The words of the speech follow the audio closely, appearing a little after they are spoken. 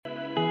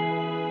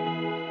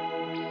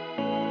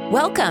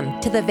Welcome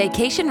to the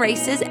Vacation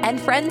Races and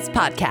Friends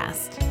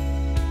podcast,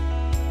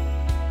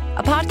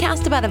 a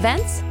podcast about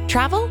events,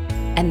 travel,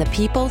 and the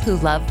people who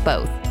love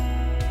both.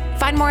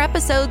 Find more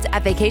episodes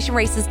at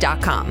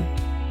vacationraces.com.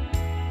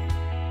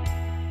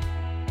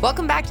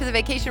 Welcome back to the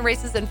Vacation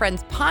Races and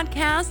Friends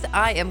podcast.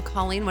 I am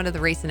Colleen, one of the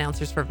race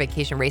announcers for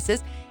Vacation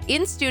Races,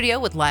 in studio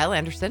with Lyle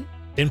Anderson.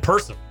 In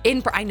person.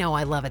 I know,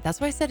 I love it.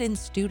 That's why I said in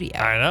studio.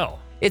 I know.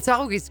 It's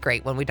always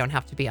great when we don't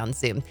have to be on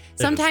Zoom.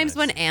 Sometimes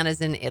when Anna's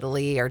in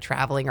Italy or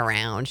traveling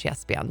around, she has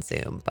to be on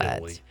Zoom.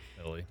 But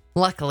Italy.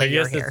 Luckily,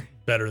 you're it's here.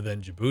 Better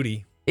than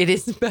Djibouti. It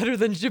is better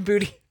than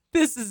Djibouti.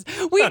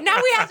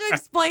 Now we have to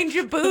explain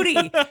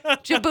Djibouti.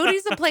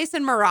 Djibouti's a place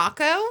in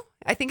Morocco.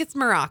 I think it's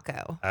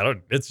Morocco.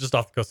 It's just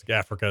off the coast of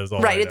Africa is all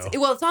Right. I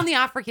know. It's on the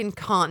African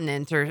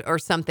continent or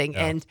something.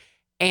 Yeah. And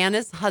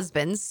Anna's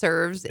husband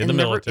serves in the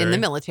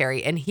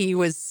military, and he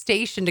was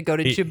stationed to go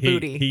to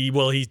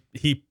Djibouti.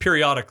 He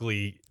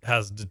periodically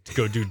has to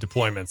go do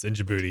deployments in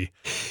Djibouti,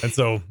 and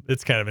so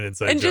it's kind of an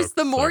inside joke. And just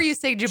the more you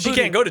say Djibouti, she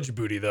can't go to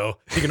Djibouti though.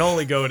 He can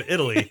only go to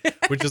Italy,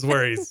 which is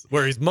where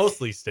he's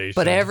mostly stationed.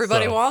 But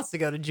everybody wants to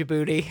go to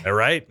Djibouti.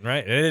 Right,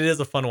 and it is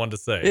a fun one to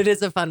say. It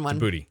is a fun one.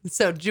 Djibouti.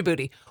 So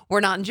Djibouti. We're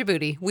not in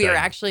Djibouti. We are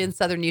actually in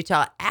southern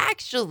Utah.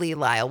 Actually,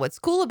 Lyle, what's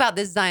cool about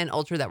this Zion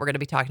Ultra that we're going to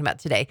be talking about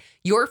today,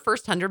 your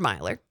first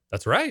 100-miler.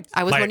 That's right.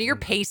 I was one of your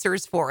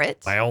pacers for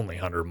it. My only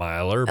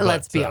 100-miler.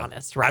 Let's be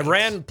honest, right? I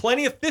ran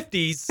plenty of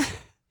 50s.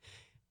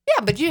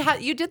 Yeah, but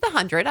you did the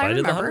 100. I remember.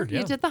 Did the 100, yeah.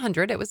 You did the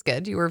 100. It was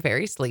good. You were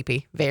very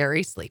sleepy.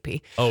 Very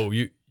sleepy. Oh,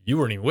 you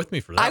weren't even with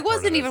me for that. I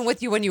wasn't even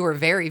with you when you were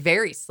very,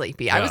 very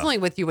sleepy. Yeah. I was only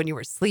with you when you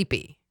were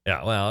sleepy.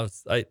 Yeah, well,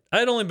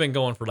 I'd only been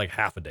going for like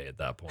half a day at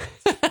that point.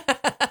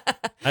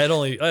 I had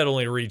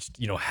only reached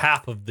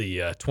half of the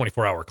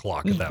 24-hour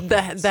clock at that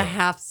point. The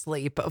half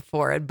sleep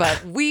for it.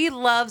 But we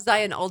love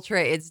Zion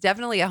Ultra. It's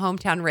definitely a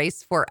hometown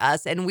race for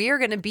us, and we are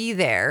going to be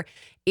there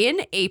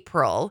in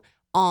April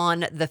on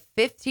the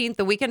 15th,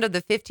 the weekend of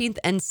the 15th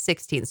and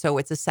 16th. So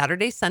it's a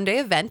Saturday-Sunday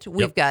event.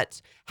 We've got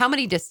how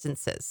many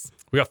distances?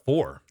 We got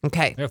 4.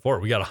 Okay. We got 4.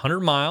 We got a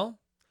 100-mile,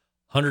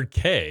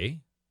 100K,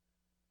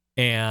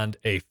 and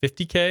a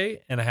 50K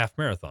and a half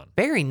marathon.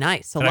 Very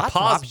nice. So and lots I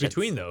paused of options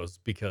between those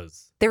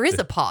because there is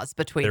a pause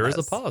between there those.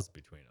 is a pause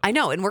between them. I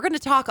know. And we're going to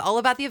talk all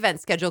about the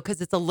event schedule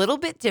because it's a little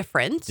bit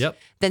different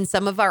than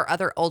some of our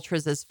other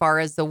ultras as far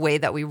as the way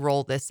that we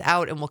roll this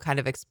out. And we'll kind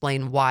of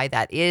explain why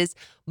that is.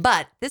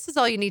 But this is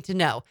all you need to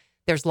know.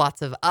 There's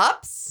lots of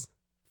ups,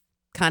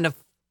 kind of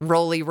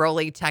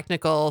rolly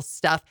technical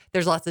stuff.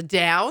 There's lots of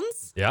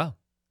downs. Yeah.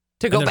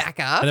 To go back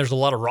up. And there's a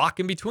lot of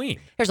rock in between.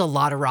 There's a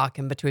lot of rock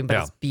in between, but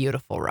it's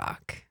beautiful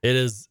rock. It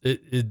is.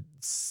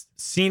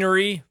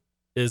 Scenery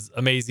is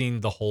amazing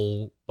the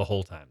whole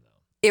time,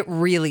 though. It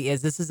really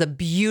is. This is a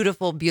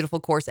beautiful, beautiful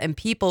course, and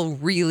people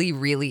really,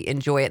 really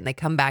enjoy it, and they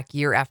come back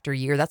year after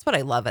year. That's what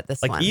I love at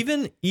this one.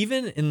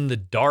 Even in the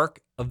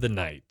dark of the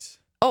night.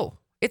 Oh,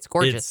 it's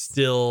gorgeous. It's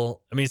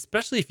still,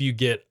 especially if you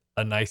get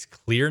a nice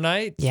clear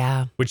night.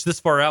 Yeah. Which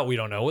this far out, we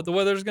don't know what the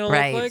weather's going to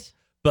look like.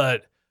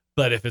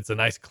 But if it's a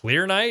nice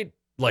clear night,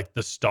 like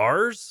the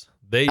stars,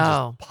 they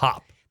just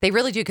pop. They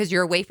really do, because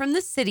you're away from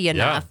the city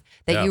enough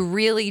that you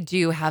really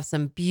do have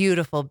some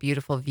beautiful,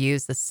 beautiful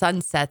views. The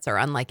sunsets are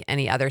unlike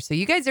any other. So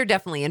you guys are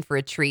definitely in for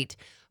a treat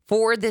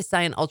for this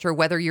Zion Ultra,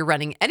 whether you're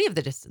running any of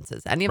the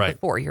distances, any of the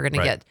 4, you're going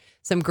to get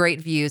some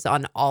great views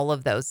on all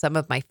of those. Some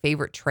of my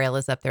favorite trail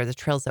is up there, the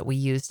trails that we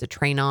use to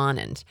train on,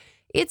 and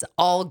it's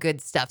all good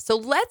stuff. So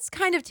let's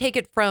kind of take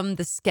it from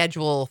the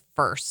schedule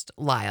first,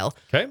 Lyle.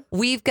 Okay.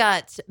 We've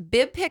got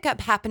bib pickup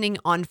happening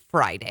on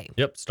Friday.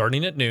 Yep,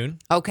 starting at noon.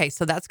 Okay,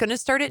 so that's going to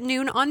start at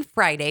noon on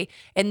Friday,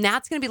 and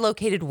that's going to be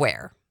located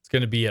where? It's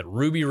going to be at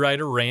Ruby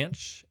Rider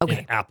Ranch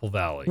in Apple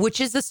Valley. Which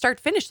is the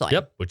start-finish line.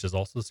 Yep, which is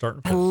also the start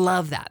and I finish.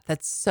 love that.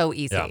 That's so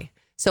easy. Yeah.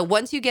 So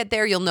once you get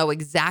there, you'll know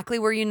exactly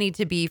where you need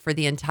to be for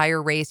the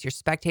entire race. Your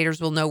spectators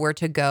will know where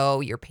to go,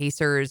 your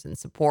pacers and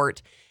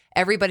support.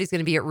 Everybody's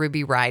going to be at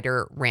Ruby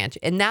Rider Ranch.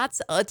 And that's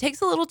it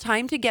takes a little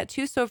time to get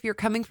to. So if you're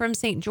coming from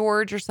St.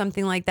 George or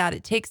something like that,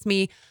 it takes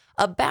me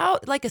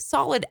about like a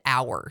solid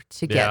hour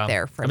to get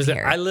there from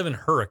here. I live in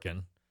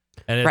Hurricane,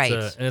 and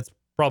it's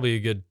probably a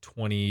good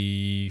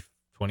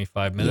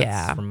 25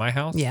 minutes from my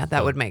house. Yeah,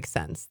 that would make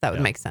sense. That would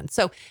make sense.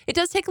 So it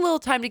does take a little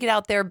time to get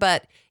out there,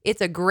 but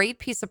it's a great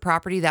piece of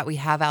property that we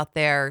have out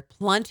there.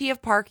 Plenty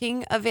of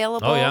parking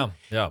available. Oh,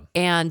 yeah.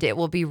 And it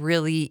will be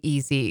really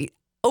easy.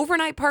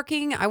 Overnight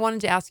parking, I wanted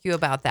to ask you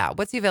about that.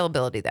 What's the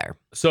availability there?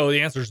 So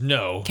the answer is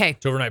no to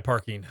overnight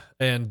parking.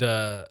 And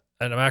I'm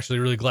actually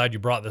really glad you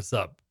brought this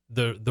up.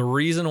 The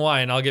reason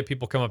why, and I'll get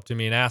people come up to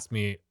me and ask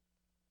me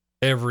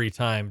every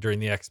time during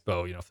the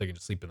expo, if they can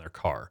just sleep in their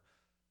car.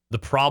 The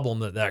problem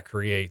that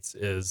creates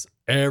is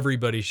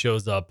everybody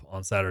shows up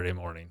on Saturday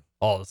morning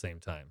all at the same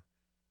time.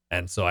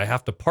 And so I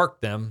have to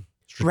park them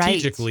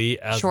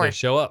strategically as they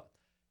show up.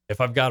 If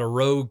I've got a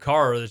rogue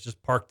car that's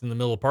just parked in the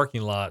middle of the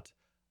parking lot,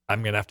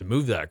 I'm going to have to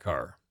move that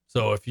car.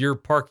 So if you're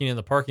parking in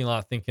the parking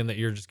lot thinking that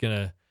you're just going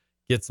to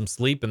get some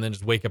sleep and then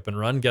just wake up and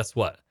run, guess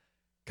what?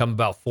 come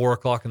about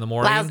 4:00 in the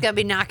morning. Lyle's gonna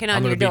be knocking on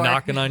I'm your gonna door. be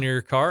knocking on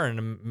your car, and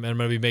I'm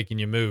gonna be making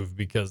you move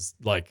because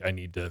like I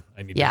need to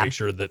make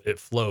sure that it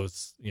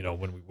flows,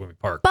 when we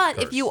park.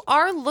 But if you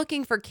are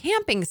looking for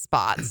camping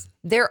spots,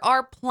 there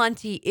are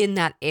plenty in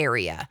that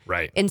area.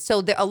 Right. And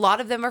so a lot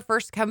of them are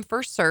first come,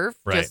 first serve,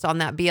 just on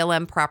that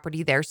BLM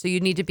property there. So you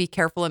need to be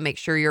careful and make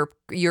sure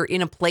you're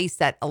in a place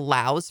that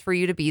allows for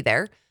you to be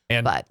there.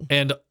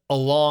 And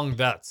along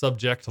that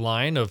subject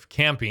line of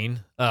camping,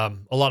 a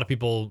lot of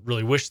people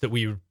really wish that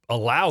we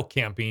allow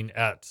camping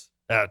at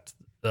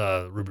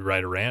Ruby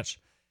Rider Ranch.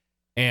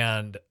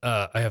 And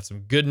I have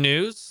some good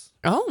news.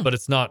 Oh. But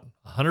it's not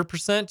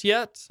 100%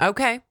 yet.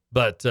 Okay.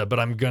 But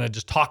I'm going to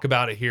just talk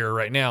about it here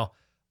right now.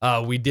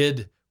 We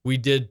did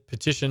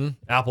petition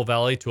Apple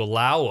Valley to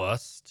allow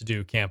us to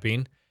do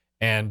camping,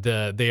 and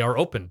they are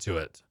open to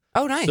it.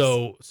 Oh, nice.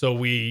 So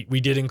we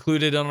did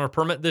include it on our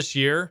permit this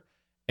year,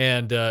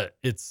 and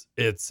it's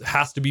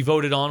has to be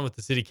voted on with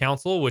the city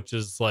council, which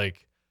is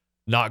like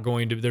not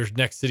going to. Their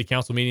next city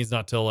council meeting is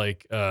not till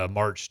like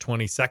March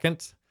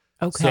 22nd.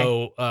 Okay.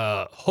 So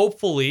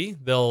hopefully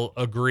they'll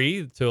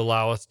agree to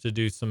allow us to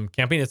do some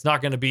camping. It's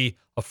not going to be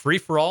a free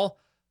for all.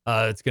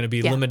 It's going to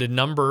be a limited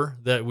number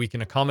that we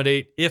can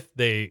accommodate if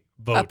they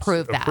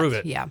approve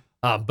it. Yeah.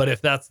 But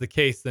if that's the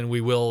case, then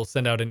we will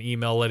send out an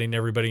email letting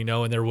everybody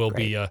know, and there will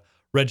be a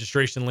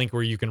registration link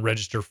where you can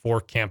register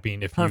for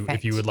camping if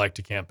you would like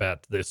to camp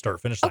at the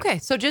start finish line. Okay,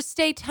 so just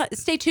stay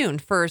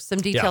tuned for some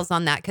details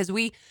on that, because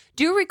we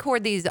do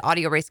record these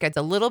audio race guides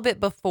a little bit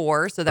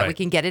before so that we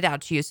can get it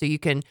out to you so you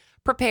can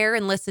prepare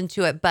and listen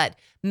to it. But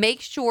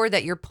make sure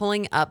that you're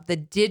pulling up the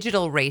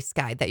digital race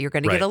guide, that you're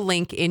going to get a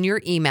link in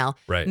your email.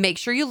 Right. Make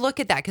sure you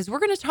look at that, because we're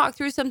going to talk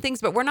through some things,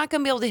 but we're not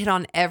going to be able to hit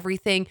on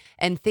everything,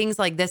 and things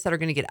like this that are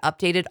going to get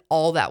updated.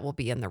 All that will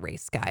be in the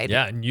race guide.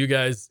 Yeah, and you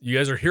guys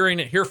are hearing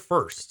it here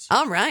first.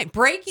 All right,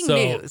 breaking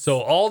news. So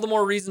all the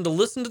more reason to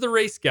listen to the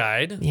race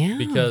guide. Yeah.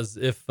 Because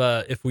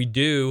if we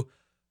do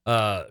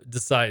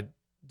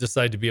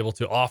decide to be able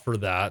to offer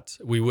that,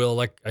 we will,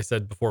 like I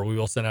said before, we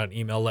will send out an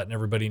email letting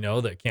everybody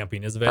know that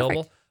camping is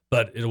available. Perfect.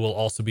 But it will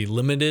also be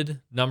limited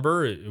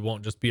number. It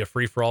won't just be a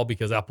free for all,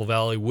 because Apple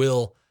Valley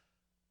will,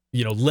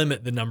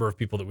 limit the number of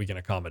people that we can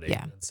accommodate.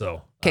 Yeah. And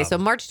so so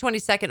March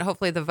 22nd,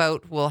 hopefully the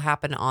vote will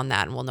happen on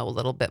that, and we'll know a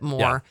little bit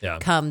more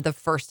come the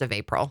 1st of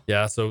April.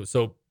 Yeah.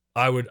 So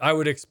I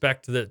would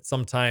expect that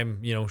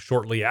sometime,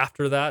 shortly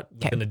after that,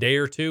 within a day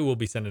or two, we'll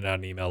be sending out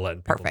an email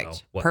letting people know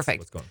what's going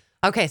on.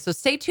 Okay, so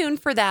stay tuned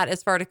for that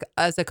as far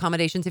as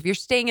accommodations. If you're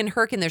staying in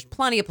Herkin, there's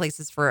plenty of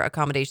places for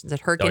accommodations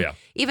at Herkin. Oh, yeah.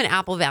 Even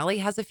Apple Valley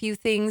has a few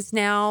things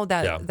now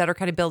that are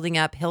kind of building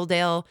up.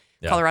 Hilldale,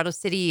 Colorado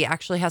City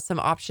actually has some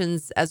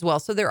options as well.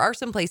 So there are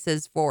some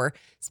places for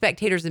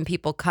spectators and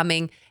people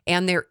coming,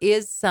 and there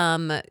is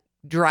some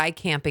dry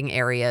camping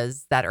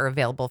areas that are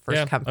available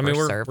first come,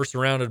 first serve. We're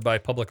surrounded by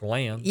public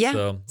land.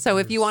 Yeah. So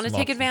if you want to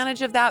take options.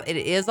 advantage of that, it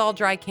is all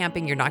dry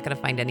camping. You're not going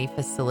to find any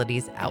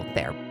facilities out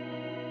there.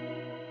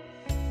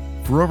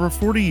 For over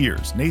 40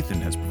 years,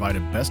 Nathan has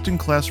provided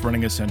best-in-class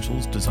running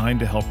essentials designed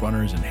to help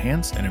runners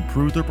enhance and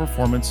improve their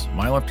performance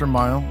mile after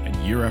mile and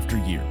year after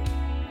year.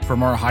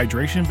 From our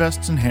hydration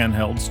vests and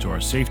handhelds to our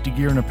safety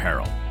gear and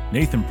apparel,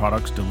 Nathan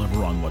products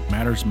deliver on what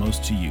matters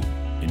most to you: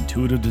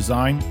 intuitive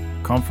design,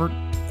 comfort,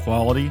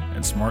 quality,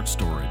 and smart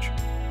storage.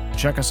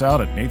 Check us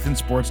out at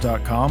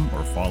nathansports.com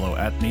or follow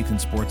at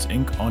nathansports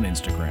Inc. on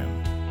Instagram.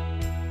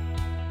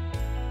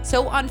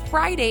 So on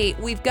Friday,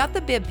 we've got the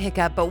bib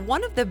pickup, but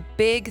one of the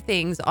big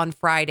things on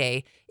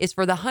Friday is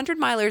for the 100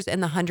 milers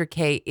and the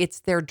 100K, it's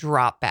their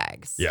drop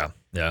bags.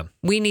 Yeah.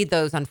 We need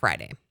those on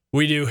Friday.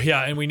 We do,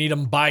 yeah, and we need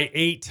them by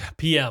 8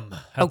 p.m.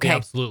 at the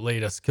absolute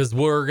latest, because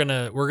we're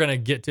gonna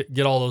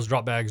get all those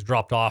drop bags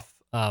dropped off,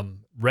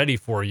 ready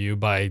for you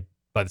by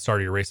the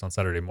start of your race on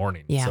Saturday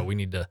morning. Yeah. So we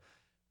need to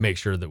make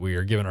sure that we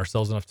are giving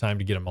ourselves enough time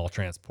to get them all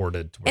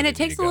transported to where and it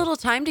takes a little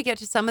time to get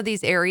to some of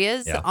these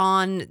areas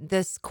on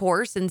this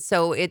course. And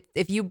so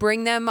if you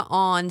bring them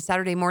on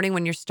Saturday morning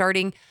when you're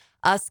starting,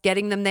 us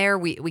getting them there,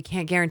 we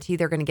can't guarantee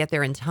they're going to get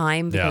there in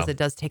time, because it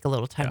does take a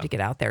little time to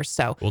get out there.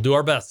 So we'll do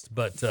our best,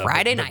 but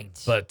Friday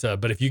night. But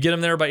if you get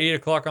them there by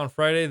 8:00 on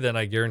Friday, then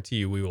I guarantee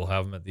you we will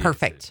have them at the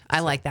perfect.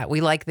 I like that.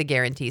 We like the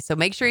guarantee. So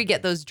make sure you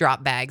get those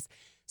drop bags.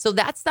 So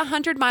that's the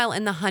 100 mile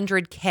and the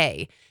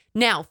 100K.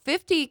 Now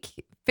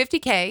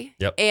 50K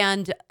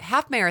and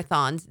half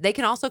marathons, they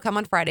can also come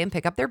on Friday and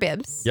pick up their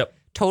bibs. Yep.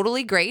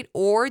 Totally great.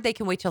 Or they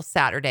can wait till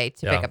Saturday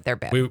to pick up their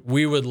bib.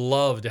 We would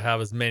love to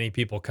have as many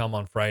people come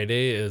on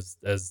Friday as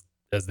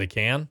they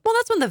can. Well,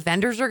 that's when the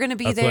vendors are going to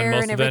be there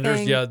and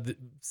everything. Vendors,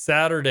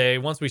 Saturday,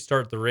 once we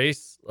start the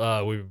race,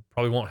 we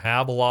probably won't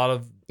have a lot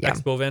of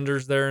expo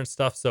vendors there and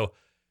stuff. So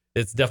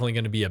it's definitely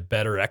going to be a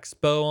better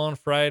expo on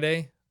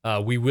Friday.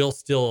 We will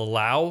still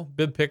allow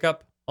bib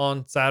pickup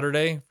on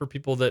Saturday for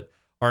people that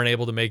aren't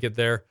able to make it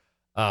there.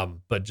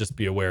 But just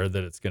be aware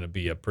that it's going to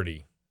be a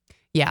pretty...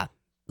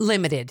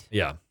 limited.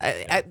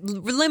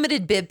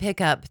 Limited bib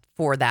pickup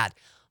for that.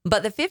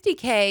 But the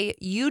 50K,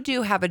 you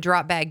do have a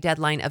drop bag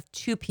deadline of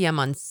 2 p.m.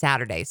 on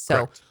Saturday. So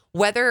correct.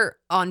 whether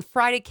on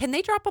Friday, can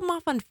they drop them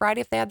off on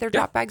Friday if they had their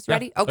drop bags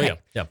ready? Oh, Okay.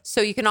 yeah.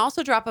 So you can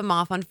also drop them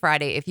off on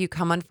Friday if you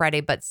come on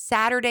Friday, but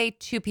Saturday,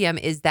 2 p.m.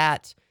 is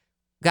that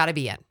got to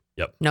be in.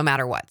 Yep. No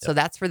matter what. Yep. So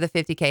that's for the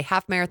 50K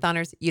half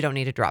marathoners. You don't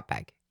need a drop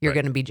bag. You're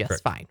going to be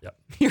just fine. Yep.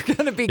 You're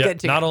going to be good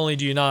to Not go. only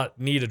do you not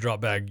need a drop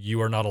bag, you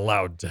are not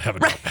allowed to have a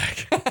drop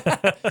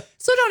bag.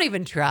 So don't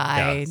even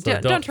try.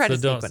 Don't try to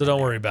sneak one So in don't there.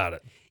 worry about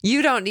it.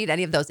 You don't need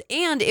any of those.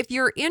 And if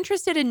you're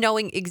interested in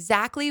knowing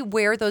exactly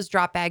where those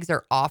drop bags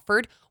are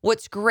offered,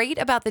 what's great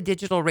about the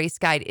digital race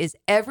guide is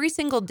every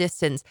single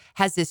distance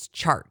has this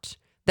chart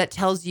that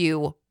tells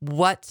you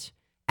what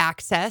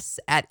access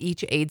at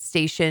each aid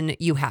station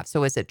you have.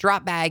 So is it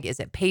drop bag? Is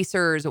it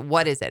pacers?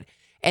 What is it?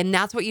 And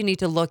that's what you need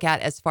to look at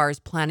as far as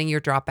planning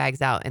your drop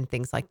bags out and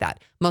things like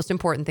that. Most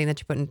important thing that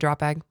you put in a drop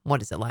bag, what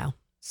is it, Lyle?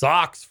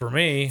 Socks for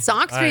me.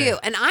 Socks for you.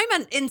 And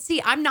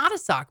I'm not a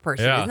sock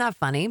person. Yeah. Isn't that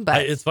funny?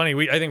 But It's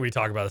funny. I think we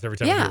talk about this every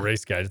time we do a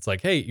race guide. It's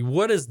like, hey,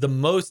 what is the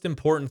most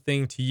important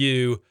thing to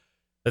you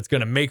that's going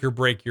to make or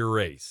break your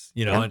race?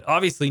 You know, and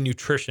obviously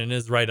nutrition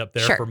is right up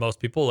there for most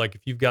people. Like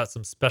if you've got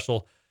some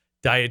special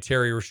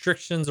dietary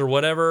restrictions or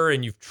whatever,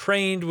 and you've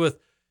trained with,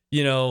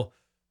 you know,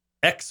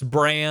 X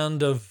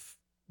brand of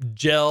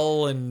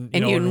gel and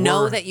you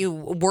know that you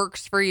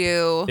works for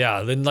you.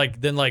 Yeah. Then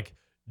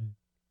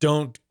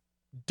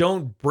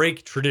don't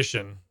break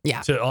tradition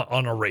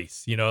on a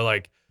race, you know,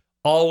 like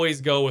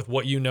always go with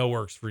what you know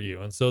works for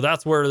you. And so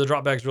that's where the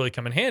drop bags really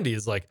come in handy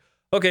is like,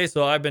 okay,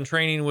 so I've been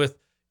training with,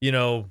 you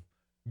know,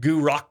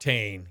 Goo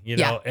Roctane, you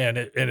know, and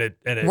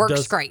it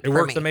works great. It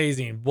works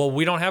amazing. Well,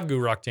 we don't have Goo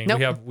Roctane.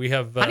 Nope. We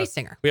have Honey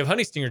Stinger. We have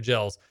Honey Stinger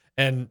gels.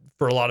 And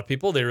for a lot of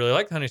people, they really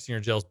like the Honey Stinger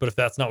gels. But if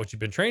that's not what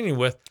you've been training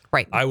with,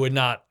 right, I would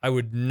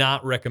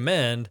not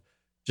recommend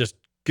just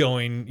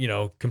going, you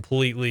know,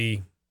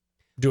 completely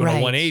doing a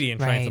 180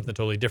 and trying something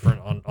totally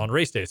different on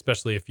race day,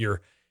 especially if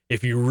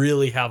you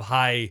really have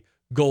high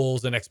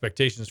goals and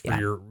expectations for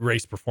your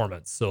race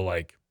performance. So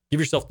like give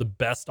yourself the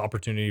best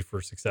opportunity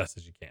for success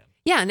as you can.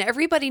 Yeah. And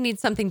everybody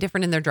needs something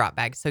different in their drop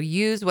bag. So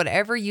use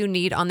whatever you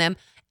need on them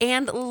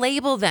and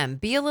label them.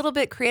 Be a little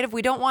bit creative.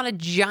 We don't want a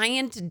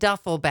giant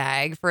duffel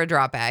bag for a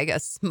drop bag, a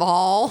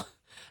small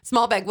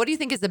bag. What do you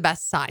think is the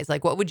best size?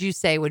 Like what would you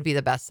say would be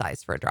the best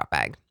size for a drop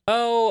bag?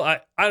 Oh,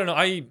 I don't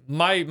know.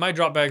 My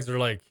drop bags are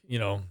like, you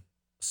know,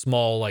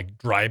 small like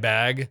dry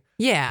bag.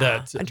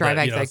 Yeah. A dry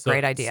bag's a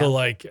great idea. So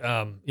like, you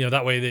know,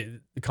 that way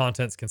the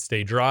contents can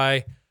stay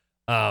dry.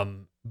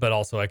 But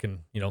also I can,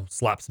 you know,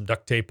 slap some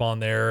duct tape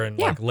on there and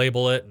like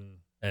label it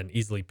and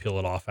easily peel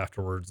it off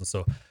afterwards. And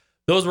so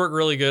those work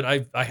really good.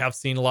 I have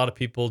seen a lot of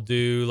people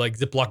do like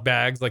Ziploc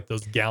bags, like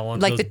those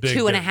gallons, like those the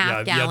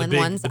 2.5 gallon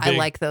ones. I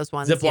like those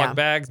ones. Ziploc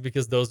bags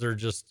because those are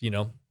just, you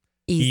know,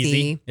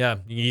 easy. Yeah.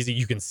 Easy.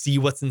 You can see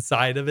what's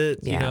inside of it,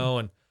 you know,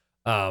 and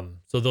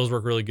so those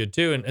work really good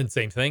too. And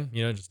same thing,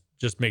 you know,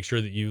 just make sure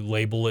that you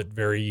label it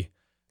very,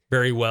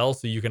 very well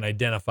so you can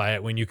identify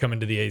it when you come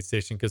into the aid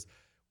station, because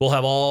we'll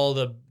have all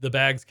the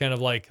bags kind of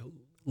like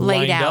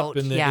laid lined out up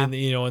in the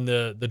you know, in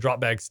the drop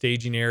bag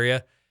staging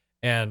area.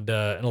 And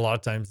a lot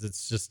of times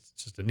it's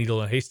just a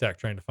needle in a haystack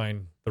trying to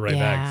find the right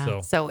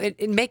bag. So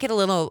it make it a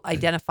little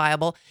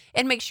identifiable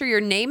and make sure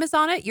your name is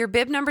on it, your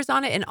bib number's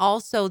on it, and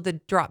also the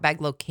drop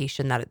bag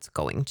location that it's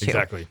going to.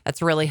 Exactly.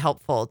 That's really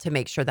helpful to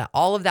make sure that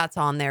all of that's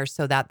on there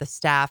so that the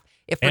staff,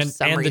 if for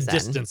some reason. And the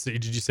distance.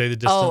 Did you say the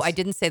distance? Oh, I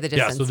didn't say the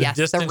distance. Yeah, so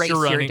the distance the race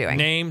you're running, doing.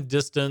 Name,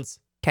 distance,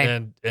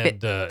 and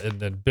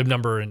then bib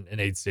number and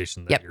aid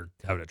station that you're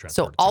having it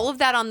transported. So all of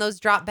that on those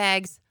drop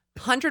bags.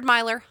 100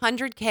 miler,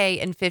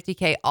 100K, and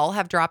 50K all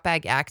have drop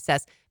bag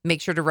access. Make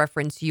sure to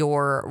reference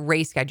your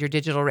race guide, your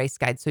digital race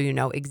guide, so you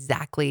know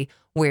exactly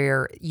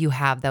where you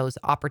have those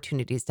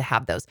opportunities to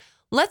have those.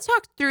 Let's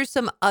talk through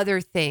some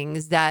other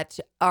things that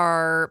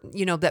are,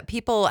 you know, that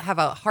people have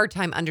a hard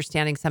time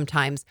understanding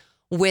sometimes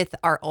with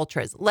our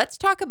ultras. Let's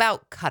talk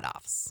about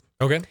cutoffs.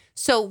 Okay.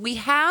 So we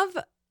have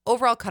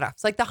overall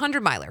cutoffs, like the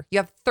 100 miler. You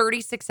have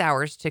 36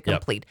 hours to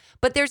complete,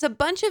 but there's a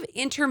bunch of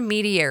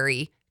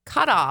intermediary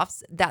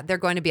cutoffs that they're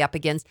going to be up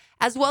against,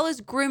 as well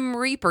as Grim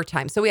Reaper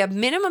time. So we have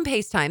minimum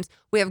pace times,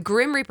 we have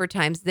Grim Reaper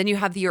times, then you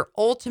have your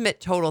ultimate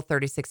total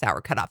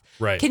 36-hour cutoff.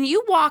 Right. Can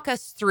you walk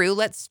us through?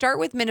 Let's start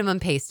with minimum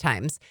pace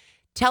times.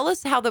 Tell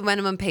us how the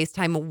minimum pace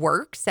time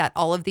works at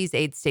all of these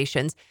aid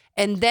stations,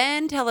 and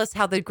then tell us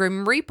how the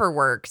Grim Reaper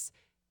works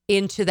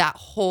into that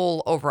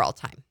whole overall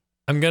time.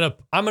 I'm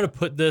gonna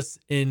put this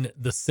in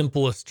the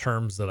simplest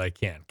terms that I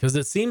can, because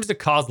it seems to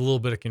cause a little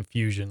bit of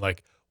confusion.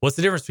 Like, what's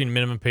the difference between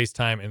minimum pace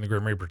time and the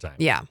Grim Reaper time?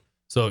 Yeah.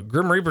 So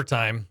Grim Reaper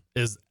time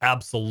is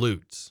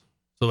absolute.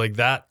 So like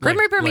that. Grim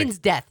Reaper means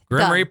death.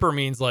 Grim Reaper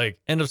means like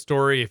end of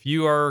story. If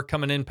you are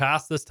coming in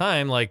past this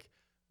time, like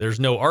there's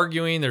no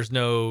arguing.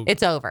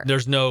 It's over.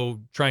 There's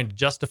no trying to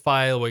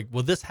justify like,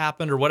 well, this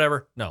happened or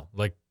whatever. No,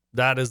 like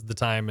that is the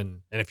time.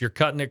 And if you're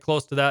cutting it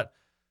close to that,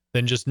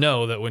 then just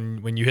know that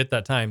when you hit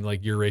that time,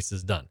 like your race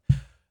is done.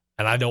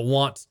 And I don't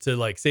want to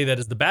like say that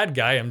as the bad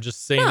guy. I'm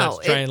just saying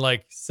that to try and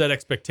like set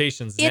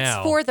expectations now.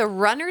 It's for the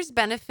runner's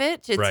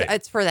benefit.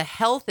 It's for the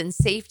health and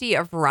safety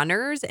of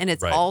runners, and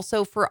it's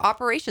also for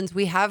operations.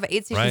 We have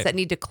aid stations that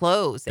need to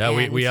close.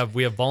 Yeah, we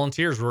have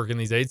volunteers working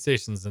these aid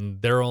stations,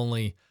 and they're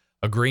only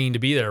agreeing to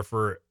be there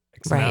for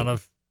X amount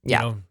of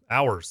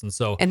hours,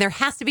 and there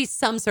has to be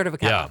some sort of a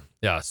cutoff.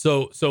 Yeah.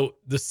 So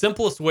the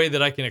simplest way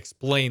that I can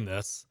explain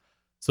this,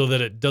 so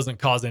that it doesn't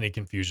cause any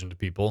confusion to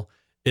people,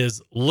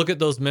 is look at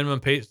those minimum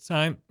pace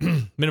times,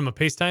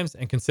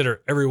 and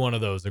consider every one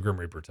of those a Grim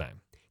Reaper time.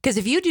 Because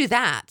if you do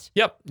that,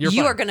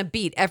 you are going to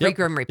beat every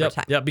Grim Reaper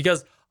time. Yeah,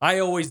 because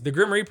the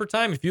Grim Reaper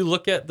time, if you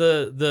look at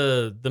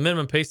the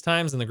minimum pace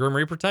times and the Grim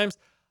Reaper times,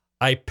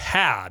 I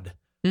pad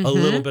a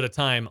little bit of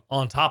time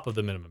on top of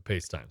the minimum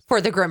pace times.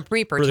 For the Grim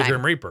Reaper time. For the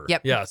Grim Reaper.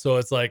 Yep. Yeah, so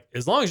it's like,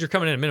 as long as you're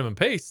coming in at minimum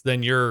pace,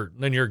 then you're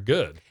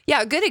good.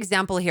 Yeah, a good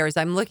example here is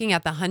I'm looking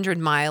at the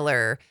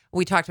 100-miler.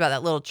 We talked about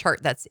that little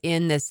chart that's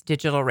in this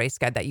digital race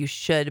guide that you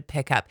should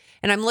pick up.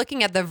 And I'm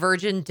looking at the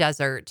Virgin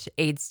Desert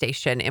aid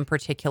station in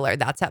particular.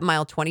 That's at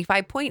mile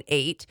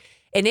 25.8.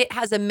 And it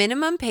has a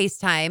minimum pace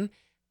time,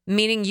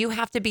 meaning you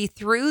have to be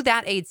through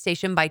that aid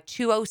station by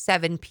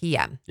 2:07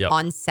 p.m.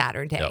 on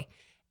Saturday. Yep.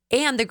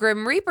 And the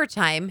Grim Reaper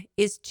time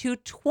is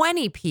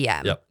 2:20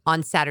 p.m.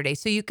 on Saturday.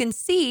 So you can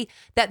see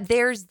that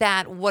there's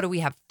that, what do we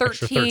have?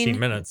 13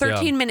 minutes.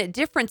 13-minute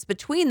difference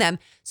between them.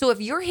 So if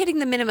you're hitting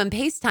the minimum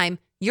pace time,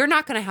 you're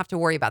not going to have to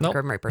worry about the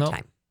Grim Reaper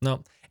time.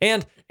 No.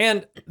 And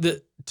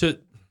to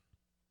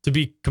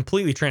be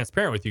completely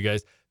transparent with you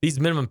guys, these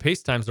minimum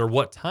pace times are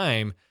what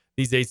time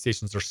these aid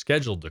stations are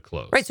scheduled to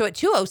close. Right. So at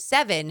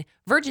 2:07,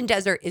 Virgin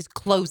Desert is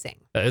closing.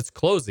 It's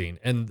closing.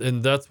 And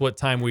that's what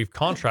time we've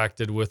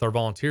contracted with our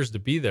volunteers to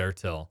be there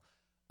till.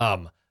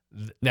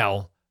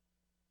 Now,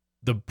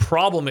 the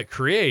problem it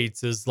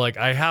creates is like,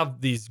 I have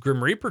these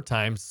Grim Reaper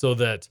times so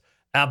that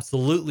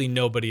absolutely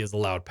nobody is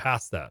allowed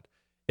past that.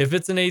 If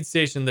it's an aid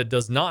station that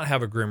does not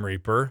have a Grim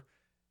Reaper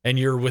and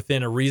you're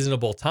within a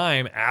reasonable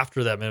time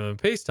after that minimum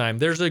pace time,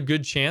 there's a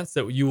good chance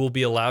that you will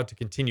be allowed to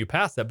continue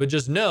past that. But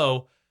just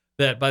know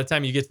that by the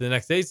time you get to the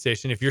next aid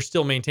station, if you're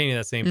still maintaining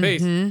that same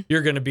pace,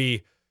 you're going to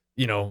be,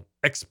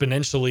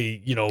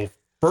 exponentially,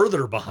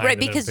 further behind. Right,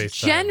 because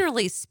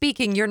generally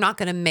speaking, you're not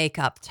going to make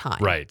up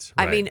time. Right.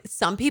 I mean,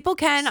 some people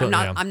can. So,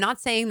 I'm not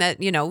saying that,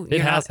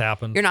 it has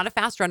happened. You're not a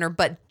fast runner,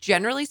 but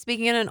generally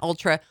speaking, in an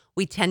ultra,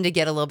 we tend to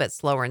get a little bit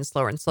slower and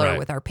slower and slower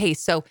with our pace.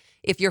 So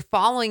if you're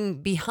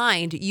falling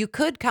behind, you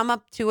could come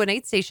up to an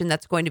aid station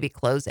that's going to be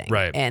closing.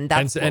 Right. And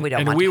that's what we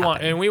don't want to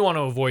happen. And we want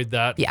to avoid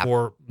that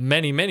for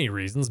many, many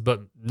reasons.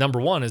 But number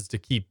one is to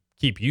keep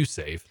you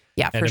safe.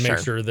 Yeah, and for to make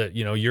sure that,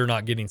 you're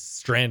not getting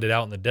stranded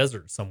out in the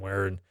desert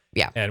somewhere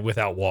and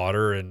without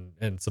water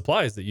and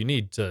supplies that you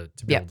need to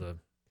be able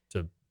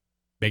to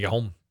make it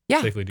home.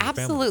 Safely to your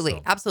absolutely.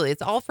 Family, Absolutely.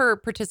 It's all for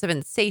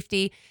participant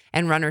safety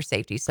and runner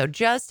safety. So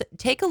just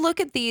take a look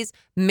at these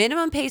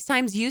minimum pace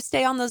times. You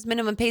stay on those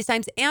minimum pace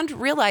times and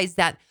realize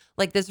that,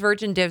 like this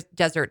Virgin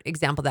Desert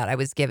example that I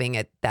was giving,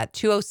 it that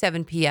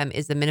 2:07 p.m.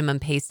 is the minimum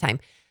pace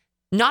time.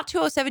 Not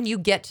 2:07, you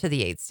get to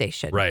the aid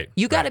station. Right.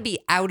 You got to be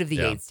out of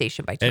the aid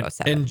station by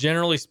 2:07. And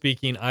generally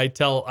speaking, I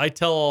tell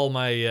all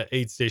my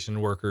aid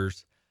station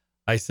workers,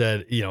 I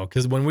said,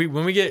 because when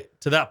we get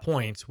to that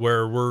point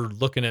where we're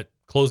looking at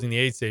closing the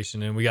aid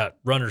station and we got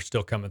runners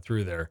still coming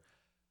through there,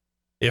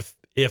 if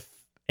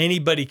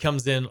anybody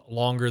comes in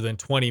longer than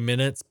 20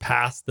 minutes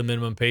past the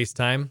minimum pace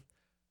time,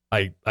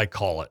 I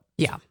call it.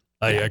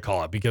 I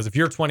call it, because if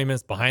you're 20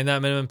 minutes behind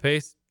that minimum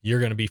pace, you're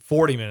going to be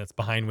 40 minutes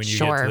behind when you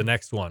get to the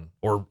next one,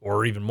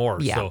 or even more.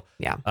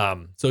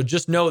 So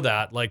just know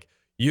that, like,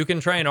 you can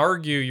try and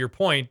argue your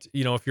point,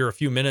 if you're a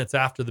few minutes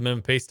after the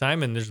minimum pace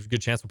time, and there's a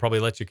good chance we'll probably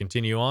let you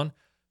continue on.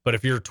 But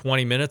if you're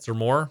 20 minutes or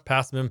more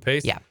past minimum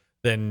pace,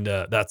 then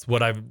that's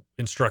what I've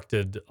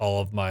instructed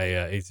all of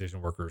my aid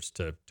station workers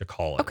to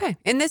call it. Okay.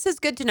 And this is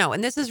good to know.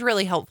 And this is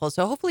really helpful.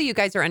 So hopefully you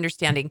guys are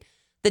understanding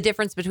the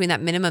difference between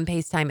that minimum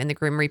pace time and the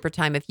Grim Reaper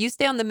time. If you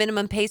stay on the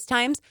minimum pace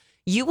times,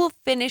 you will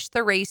finish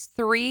the race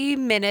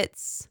 7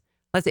 minutes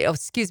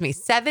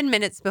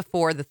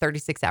before the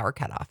 36-hour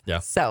cutoff. Yeah.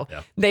 So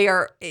they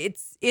are,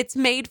 it's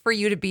made for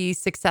you to be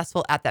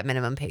successful at that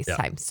minimum pace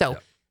time. So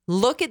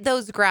look at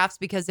those graphs,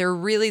 because they're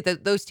really,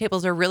 those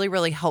tables are really,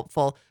 really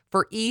helpful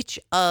for each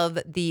of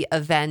the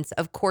events.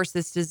 Of course,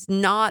 this is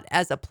not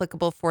as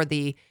applicable for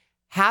the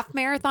half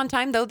marathon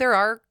time, though there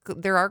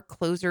are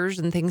closers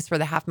and things for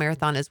the half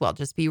marathon as well.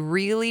 Just be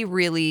really,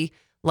 really,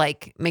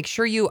 make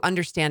sure you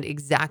understand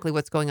exactly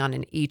what's going on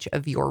in each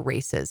of your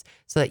races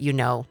so that you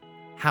know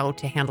how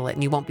to handle it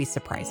and you won't be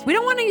surprised. We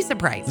don't want any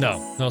surprises.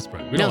 No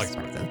surprise. We don't like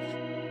surprises.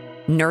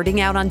 Nerding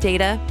out on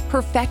data,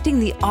 perfecting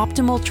the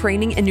optimal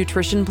training and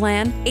nutrition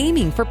plan,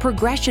 aiming for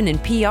progression in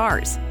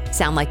PRs.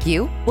 Sound like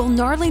you? Well,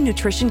 Gnarly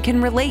Nutrition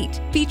can relate.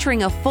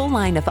 Featuring a full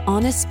line of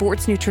honest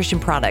sports nutrition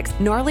products,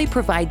 Gnarly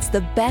provides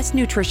the best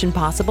nutrition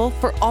possible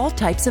for all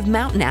types of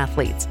mountain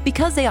athletes.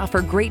 Because they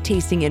offer great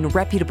tasting and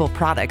reputable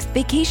products,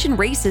 Vacation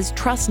Races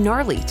trust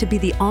Gnarly to be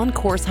the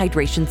on-course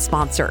hydration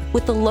sponsor.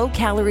 With the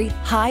low-calorie,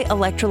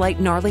 high-electrolyte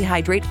Gnarly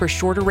Hydrate for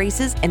shorter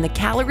races and the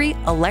calorie,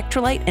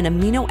 electrolyte, and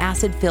amino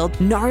acid-filled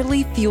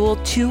Gnarly Fuel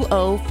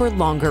 2.0 for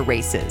longer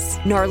races.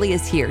 Gnarly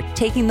is here,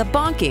 taking the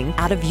bonking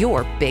out of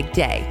your big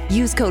day.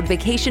 Use code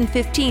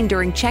VACATION15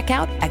 during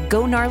checkout at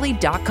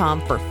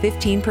GoGnarly.com for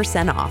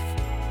 15% off.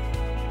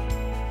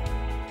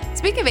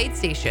 Speaking of aid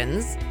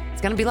stations,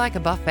 it's going to be like a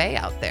buffet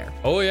out there.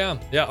 Oh yeah.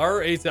 Yeah.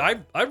 Our aid,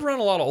 I've run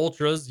a lot of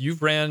ultras.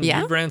 You've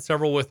ran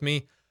several with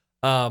me.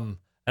 And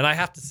I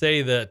have to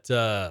say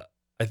that,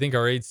 I think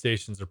our aid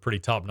stations are pretty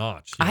top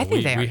notch. I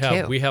think they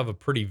are too. We have a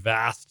pretty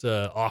vast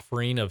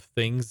offering of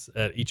things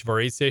at each of our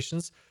aid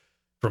stations,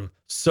 from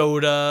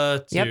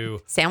soda to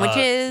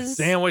sandwiches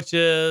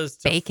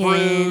to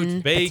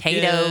bacon, fruit,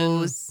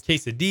 potatoes,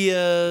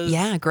 quesadillas.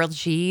 Yeah, grilled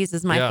cheese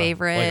is my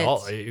favorite.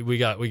 We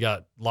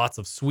got lots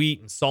of sweet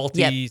and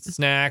salty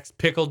snacks,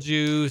 pickle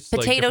juice,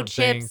 potato chips,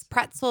 things.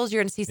 Pretzels.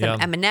 You're going to see some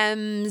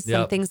M&Ms,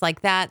 some things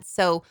like that.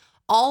 So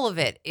all of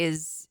it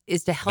is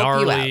to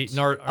help you out.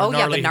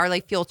 The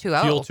Gnarly Fuel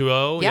 2.0. Fuel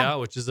 2.0,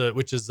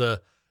 which is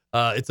a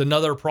it's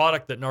another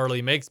product that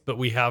Gnarly makes, but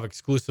we have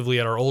exclusively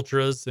at our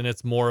ultras, and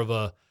it's more of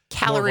a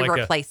calorie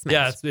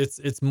replacement.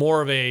 It's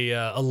more of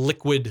a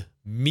liquid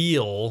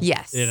meal.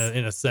 Yes. in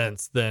a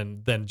sense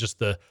than just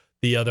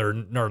the other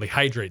Gnarly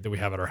Hydrate that we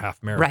have at our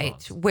half marathons.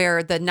 Right,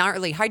 where the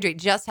Gnarly Hydrate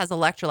just has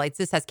electrolytes.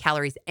 This has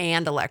calories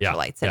and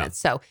electrolytes in it.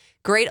 So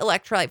great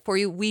electrolyte for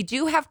you. We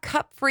do have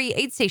cup-free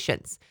aid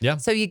stations. Yeah.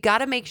 So you got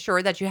to make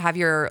sure that you have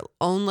your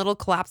own little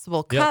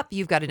collapsible cup.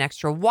 You've got an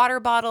extra water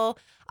bottle.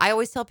 I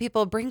always tell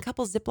people, bring a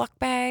couple Ziploc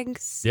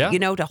bags,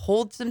 to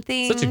hold some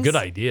things. Such a good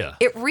idea.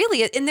 It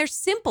really is. And they're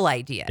simple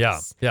ideas.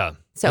 Yeah.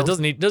 So it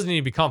doesn't need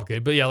to be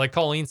complicated. But like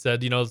Colleen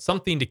said,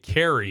 something to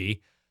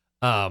carry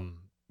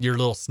your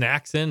little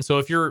snacks in. So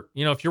if you're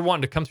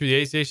wanting to come through the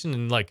aid station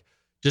and like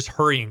just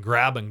hurry and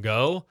grab and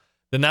go,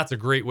 then that's a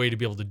great way to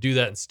be able to do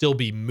that and still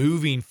be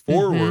moving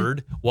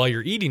forward while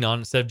you're eating on,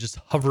 instead of just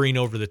hovering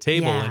over the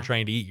table and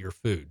trying to eat your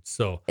food.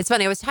 So it's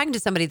funny. I was talking to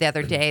somebody the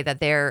other day that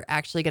they're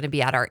actually going to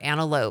be at our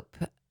Antelope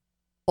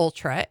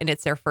Ultra, and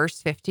it's their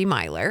first 50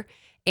 miler.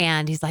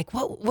 And he's like,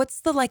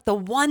 what's the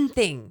one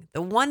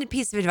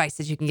piece of advice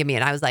that you can give me?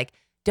 And I was like,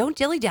 don't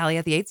dilly-dally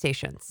at the aid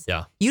stations.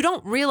 Yeah. You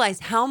don't realize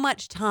how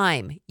much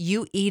time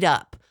you eat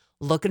up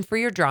looking for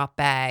your drop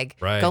bag,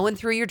 going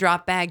through your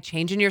drop bag,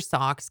 changing your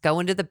socks,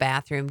 going to the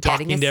bathroom,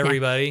 getting a snack,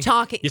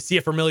 everybody. You see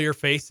a familiar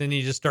face and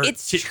you just start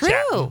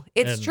chit-chatting.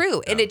 It's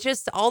true. And it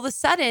just, all of a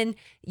sudden,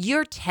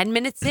 you're 10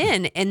 minutes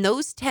in, and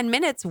those 10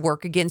 minutes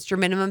work against your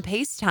minimum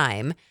pace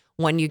time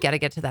when you got to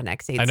get to that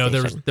next aid station. I know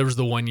there was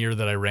the one year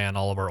that I ran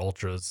all of our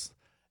ultras,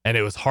 and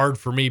it was hard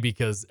for me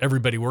because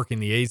everybody working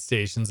the aid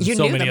stations and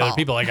so many other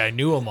people, I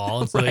knew them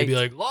all. And so they'd be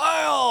like,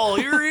 Lyle,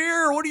 you're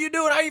here. What are you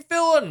doing? How you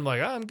feeling? I'm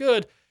like, I'm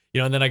good.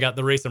 And then I got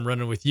the race I'm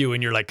running with you,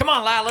 and you're like, come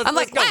on, Lyle,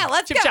 let's go. Lyle,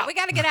 let's go. We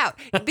got to get out.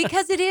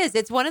 Because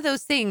it's one of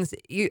those things.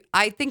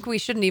 I think we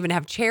shouldn't even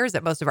have chairs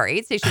at most of our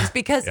aid stations,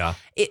 because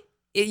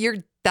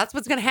that's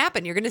what's going to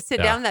happen. You're going to sit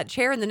down in that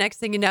chair, and the next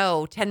thing you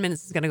know, 10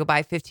 minutes is going to go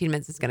by, 15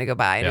 minutes is going to go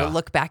by, and you'll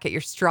look back at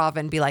your Strava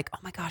and be like, oh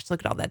my gosh, look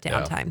at all that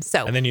downtime.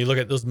 So, and then you look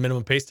at those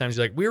minimum pace times,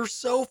 you're like, we were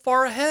so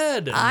far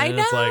ahead. And I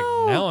know. It's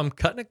like, now I'm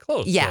cutting it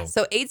close. Yeah.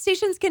 So aid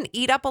stations can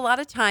eat up a lot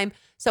of time.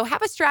 So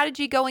have a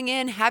strategy going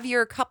in, have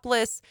your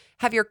cupless,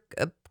 have your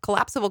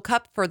collapsible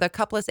cup for the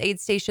cupless aid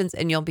stations,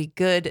 and you'll be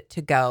good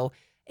to go.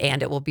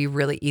 And it will be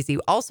really easy.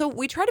 Also,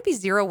 we try to be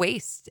zero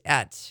waste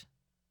at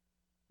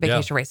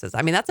Vacation Races.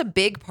 I mean, that's a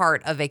big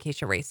part of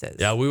Vacation Races.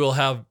 Yeah, we will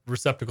have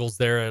receptacles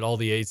there at all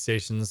the aid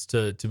stations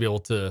to be able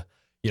to,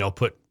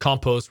 put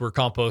compost where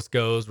compost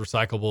goes,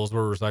 recyclables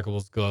where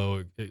recyclables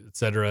go, et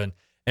cetera.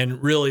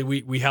 And really,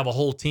 we have a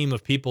whole team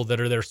of people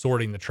that are there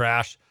sorting the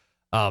trash,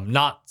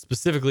 not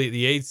specifically at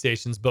the aid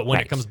stations, but when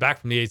it comes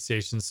back from the aid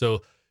stations.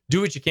 So do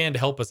what you can to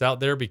help us out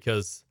there,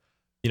 because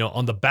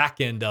on the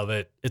back end of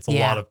it, it's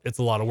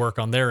a lot of work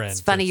on their end. It's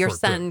funny. Your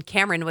son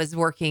Cameron was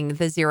working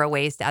the zero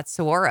waste at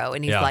Saguaro,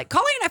 and he's like,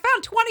 Colleen, I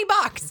found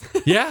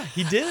 $20. Yeah,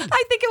 he did.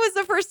 I think it was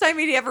the first time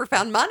he'd ever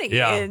found money.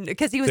 Yeah,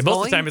 because he was most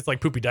of the time it's like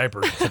poopy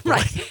diapers.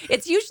 Right.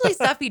 It's usually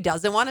stuff he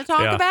doesn't want to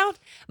talk about.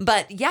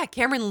 But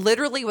Cameron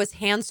literally was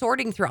hand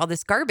sorting through all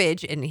this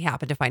garbage, and he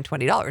happened to find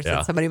 $20,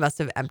 and somebody must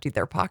have emptied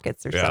their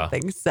pockets or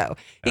something. So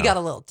he got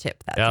a little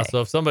tip that day. Yeah.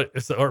 So if somebody,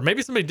 or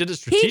maybe somebody did it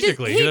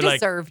strategically, he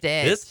deserved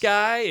it. This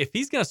guy, if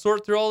he's going to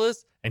sort through all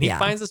this and he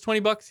finds this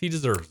 $20, he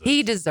deserves it.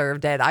 He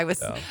deserved it. I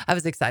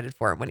was excited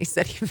for him when he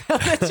said he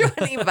found the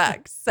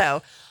 $20.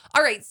 So,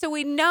 all right. So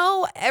we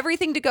know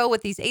everything to go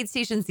with these aid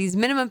stations, these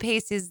minimum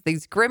paces,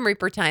 these Grim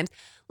Reaper times.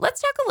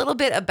 Let's talk a little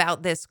bit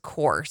about this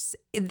course.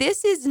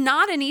 This is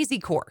not an easy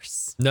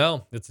course.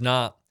 No, it's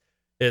not.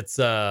 It's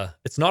not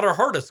our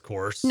hardest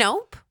course.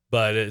 Nope.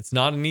 But it's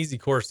not an easy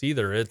course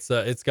either. It's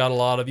got a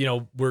lot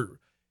of, we're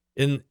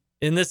in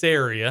in this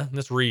area, in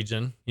this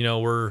region, you know,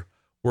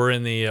 we're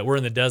in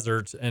the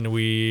desert, and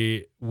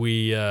we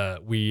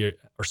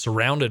are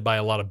surrounded by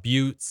a lot of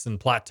buttes and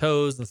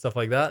plateaus and stuff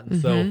like that.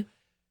 And so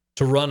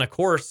to run a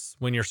course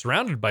when you're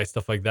surrounded by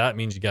stuff like that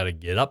means you got to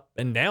get up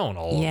and down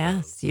all of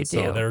Yes, you do.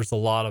 So there's a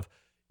lot of,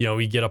 you know,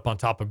 we get up on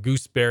top of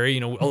Gooseberry, you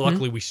know,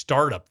 luckily we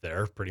start up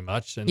there pretty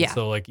much. And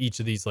so like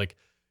each of these, like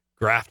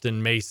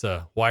Grafton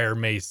Mesa, Wire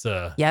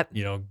Mesa,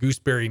 you know,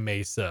 Gooseberry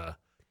Mesa,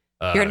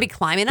 you're going to be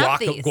climbing up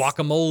these.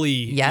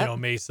 Guacamole, you know,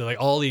 Mesa, like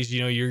all these,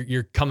 you know,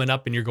 you're coming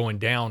up and you're going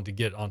down to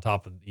get on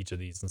top of each of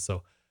these. And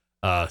so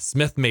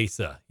Smith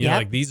Mesa, you know,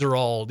 like these are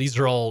all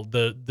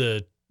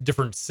the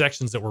different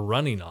sections that we're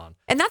running on.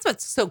 And that's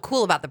what's so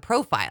cool about the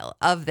profile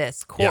of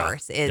this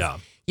course is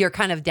you're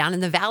kind of down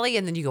in the valley,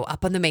 and then you go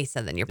up on the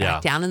mesa, then you're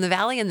back down in the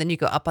valley, and then you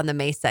go up on the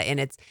mesa. And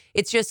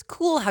it's just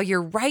cool how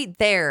you're right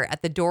there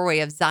at the doorway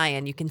of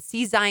Zion. You can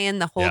see Zion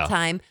the whole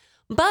time,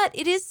 but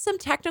it is some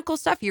technical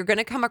stuff. You're going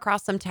to come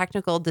across some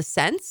technical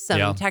descents,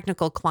 some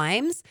technical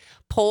climbs.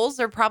 Poles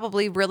are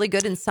probably really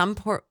good in some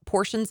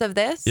portions of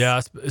this.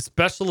 Yeah,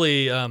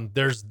 especially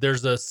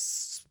there's a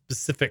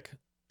specific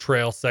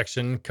trail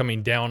section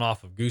coming down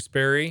off of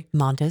Gooseberry,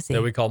 Mondo Z,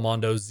 that we call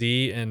Mondo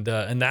Z, and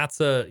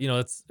that's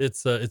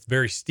it's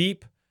very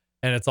steep,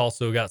 and it's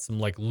also got some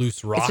like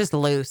loose rock. It's just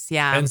loose,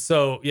 and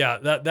so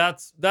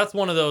that's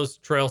one of those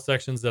trail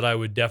sections that I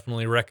would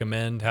definitely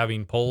recommend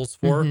having poles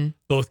for,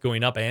 both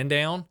going up and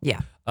down.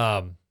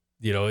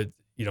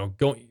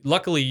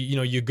 Luckily, you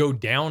know, you go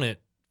down it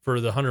for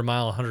the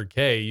 100-mile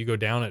 100K, you go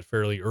down it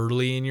fairly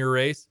early in your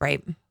race,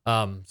 right?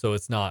 So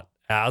it's not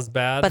as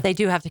bad, but they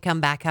do have to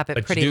come back up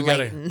it pretty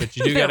late. But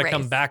you do got to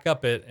come back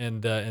up it,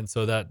 and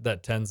so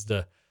that tends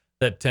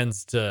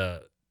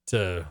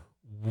to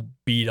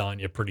beat on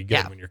you pretty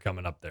good when you're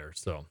coming up there.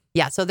 So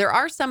so there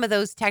are some of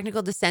those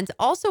technical descents.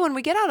 Also, when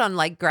we get out on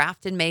like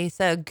Grafton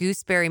Mesa,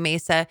 Gooseberry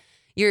Mesa,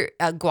 your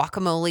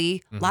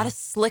Guacamole, a lot of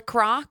slick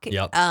rock.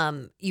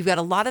 You've got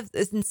a lot of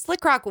in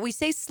slick rock. When we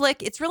say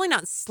slick, it's really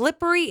not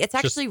slippery. It's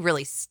actually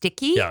really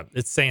sticky. Yeah,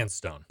 it's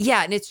sandstone.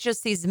 Yeah, and it's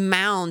just these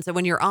mounds. And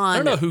when you're on, I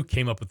don't know who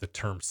came up with the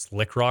term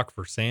slick rock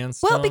for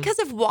sandstone. Well, because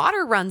if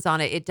water runs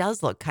on it, it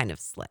does look kind of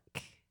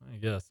slick. I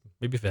guess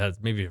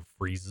maybe it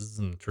freezes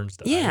and turns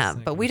to ice.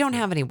 But we don't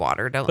have any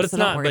water. Don't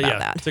worry about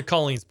that. To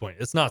Colleen's point,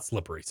 it's not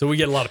slippery. So we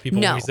get a lot of people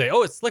when we say,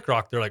 "Oh, it's slick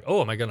rock," they're like,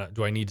 "Oh,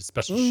 do I need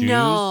special shoes?"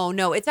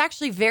 No, it's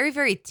actually very,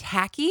 very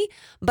tacky,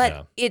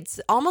 but it's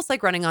almost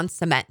like running on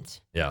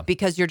cement. Yeah,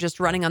 because you're just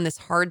running on this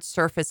hard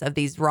surface of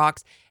these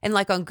rocks, and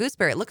like on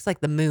Gooseberry, it looks like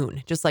the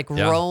moon, just like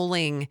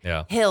rolling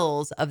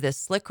hills of this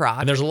slick rock.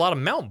 And there's a lot of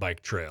mountain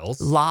bike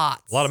trails. A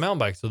lot of mountain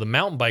bikes. So the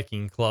mountain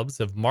biking clubs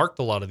have marked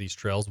a lot of these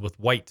trails with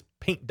white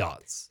paint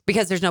dots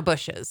because there's no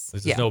bushes.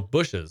 There's no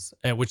bushes,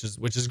 and which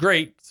is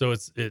great. So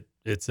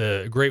it's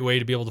a great way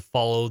to be able to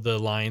follow the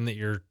line that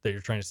you're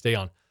trying to stay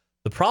on.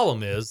 The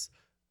problem is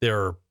there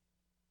are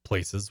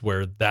places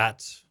where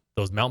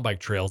those mountain bike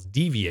trails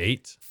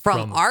deviate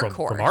from our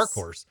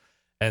course,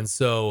 and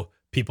so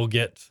people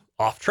get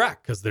off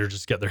track because they're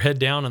just get their head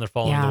down and they're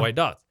following the white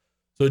dots.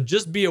 So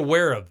just be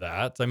aware of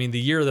that. I mean, the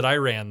year that I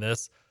ran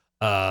this,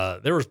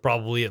 there was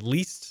probably at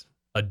least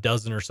a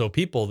dozen or so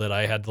people that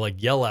I had to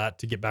like yell at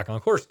to get back on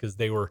course because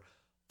they were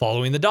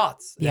following the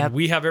dots. And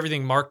we have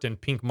everything marked in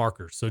pink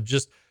markers. So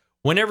just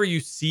whenever you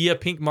see a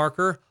pink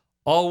marker,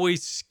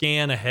 always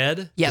scan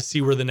ahead to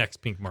see where the next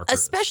pink marker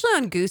Especially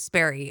on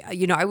Gooseberry.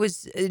 You know, I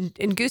was in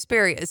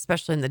Gooseberry,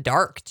 especially in the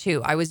dark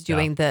too. I was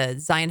doing the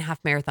Zion Half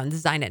Marathon, the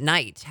Zion at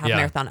Night Half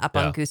Marathon up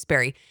on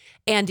Gooseberry.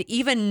 And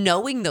even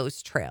knowing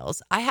those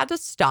trails, I had to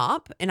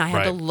stop and I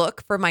had to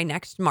look for my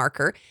next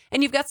marker.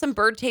 And you've got some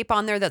bird tape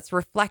on there that's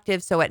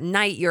reflective. So at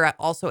night, you're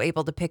also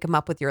able to pick them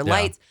up with your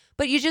lights.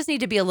 But you just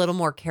need to be a little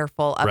more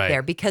careful up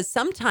there because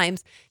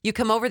sometimes you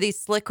come over these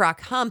slick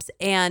rock humps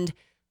and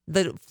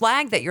the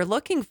flag that you're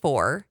looking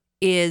for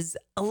is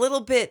a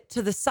little bit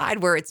to the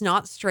side where it's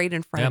not straight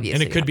in front of you.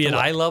 And it could be at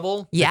eye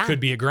level. It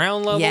could be at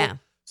ground level. Yeah.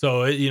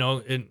 So, you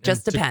know, it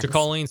just depends. To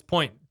Colleen's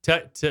point,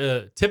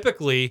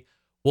 typically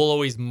we'll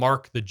always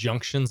mark the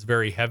junctions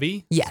very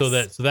heavy. Yes.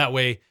 So that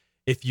way,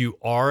 if you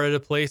are at a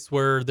place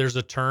where there's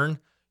a turn,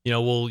 you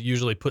know, we'll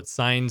usually put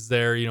signs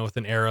there, you know, with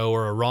an arrow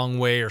or a wrong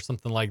way or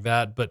something like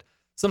that. But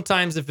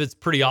sometimes if it's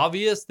pretty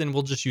obvious, then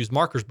we'll just use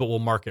markers, but we'll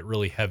mark it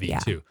really heavy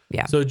too.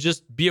 Yeah. So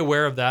just be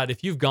aware of that.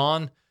 If you've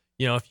gone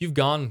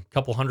a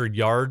couple hundred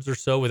yards or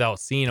so without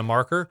seeing a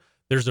marker,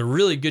 there's a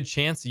really good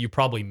chance that you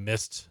probably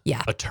missed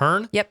a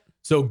turn. Yep.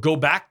 So go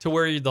back to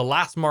where the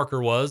last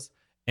marker was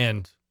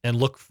and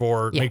look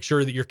for, make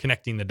sure that you're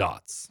connecting the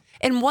dots.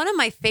 And one of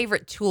my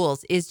favorite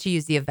tools is to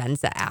use the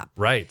Avenza app.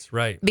 Right.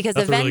 Because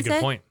that's Avenza, a really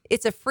good point.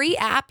 It's a free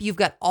app. You've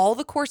got all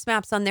the course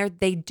maps on there.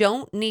 They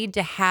don't need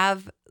to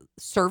have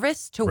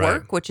service to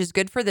work, which is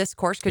good for this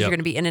course because you're going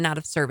to be in and out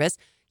of service.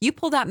 You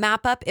pull that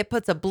map up, it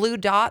puts a blue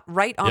dot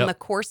right on the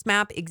course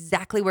map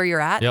exactly where you're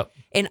at.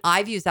 And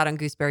I've used that on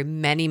Gooseberry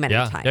many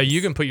times. Yeah,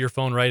 you can put your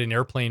phone right in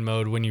airplane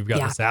mode when you've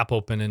got this app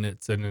open, and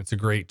it's a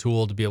great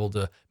tool to be able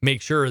to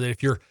make sure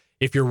that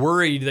if you're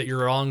worried that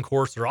you're on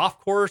course or off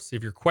course,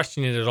 if you're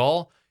questioning it at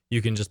all,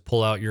 you can just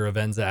pull out your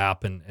Avenza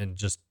app and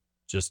just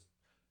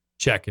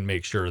check and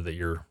make sure that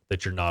you're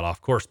not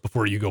off course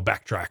before you go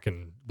backtrack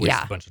and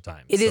waste a bunch of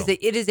time. It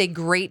is a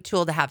great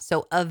tool to have.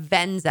 So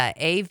Avenza,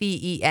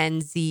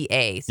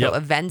 Avenza. So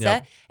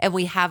Avenza, and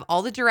we have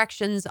all the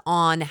directions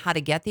on how to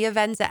get the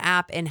Avenza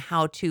app and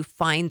how to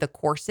find the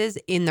courses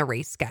in the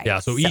race guide. Yeah.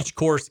 So each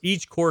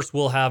course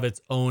will have its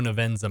own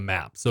Avenza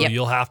map. So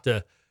you'll have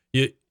to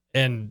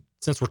and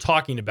since we're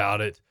talking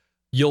about it,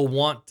 you'll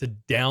want to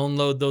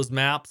download those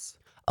maps.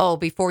 Oh,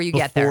 before you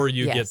get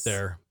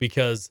there,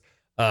 because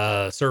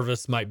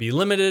service might be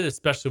limited,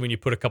 especially when you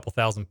put a couple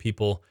thousand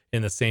people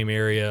in the same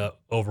area,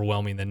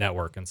 overwhelming the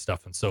network and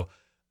stuff. And so,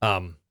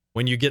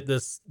 when you get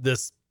this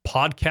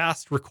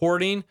podcast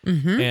recording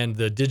and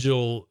the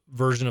digital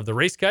version of the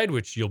race guide,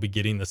 which you'll be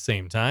getting the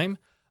same time,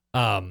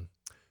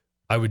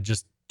 I would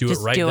just do it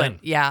right then.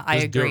 Yeah, I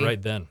agree. Do it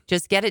right then.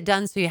 Just get it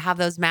done so you have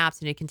those maps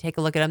and you can take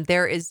a look at them.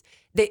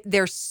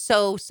 They're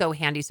so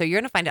handy. So you're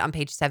going to find it on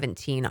page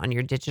 17 on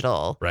your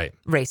digital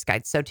race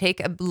guide. So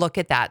take a look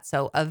at that.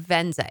 So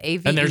Avenza,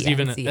 Avenza.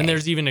 And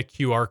there's even a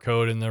QR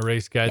code in the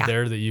race guide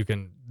there that you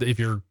can, if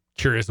you're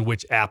curious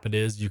which app it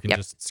is, you can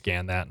just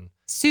scan that and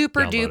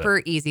super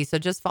duper easy. So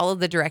just follow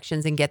the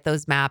directions and get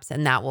those maps,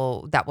 and that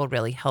will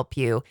really help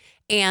you.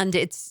 And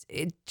it's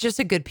just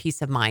a good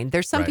peace of mind.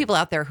 There's some people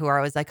out there who are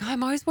always like, oh,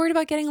 I'm always worried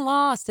about getting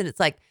lost. And it's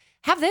like,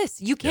 have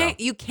this. You can't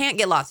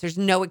get lost. There's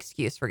no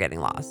excuse for getting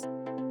lost.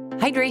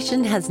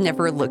 Hydration has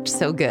never looked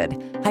so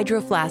good.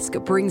 Hydro Flask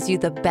brings you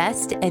the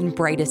best and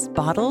brightest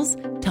bottles,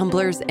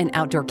 tumblers, and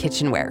outdoor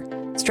kitchenware.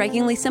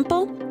 Strikingly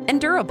simple and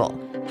durable.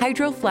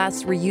 Hydro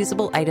Flask's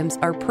reusable items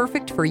are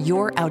perfect for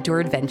your outdoor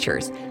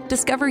adventures.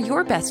 Discover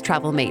your best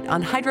travel mate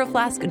on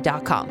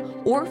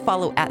hydroflask.com or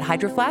follow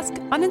 @hydroflask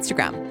on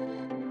Instagram.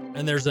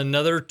 And there's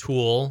another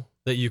tool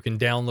that you can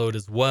download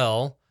as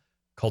well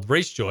called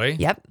RaceJoy.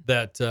 Yep.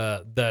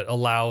 That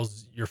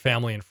allows your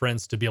family and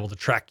friends to be able to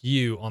track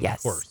you on the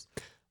course.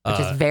 Which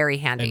is very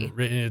handy,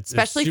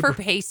 especially for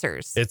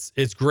pacers.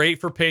 It's great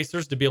for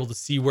pacers to be able to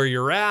see where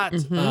you're at,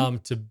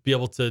 to be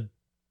able to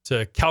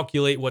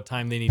calculate what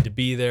time they need to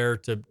be there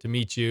to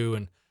meet you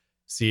and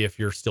see if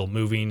you're still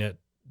moving at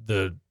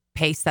the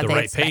pace that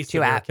they expect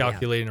you at,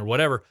 calculating or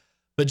whatever.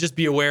 But just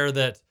be aware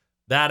that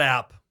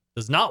app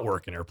does not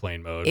work in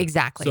airplane mode.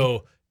 Exactly.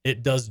 So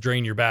it does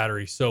drain your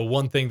battery. So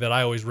one thing that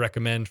I always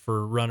recommend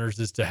for runners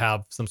is to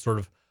have some sort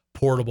of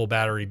portable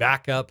battery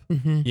backup,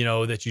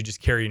 that you just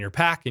carry in your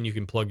pack, and you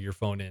can plug your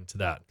phone into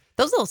that.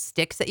 Those little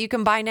sticks that you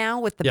can buy now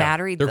with the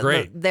battery, they're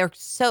great. They're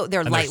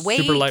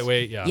lightweight. Super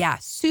lightweight. Yeah.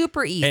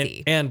 Super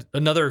easy. And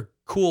another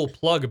cool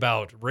plug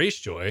about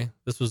RaceJoy.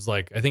 This was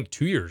like, I think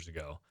 2 years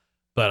ago,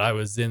 but I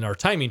was in our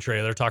timing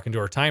trailer talking to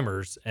our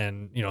timers,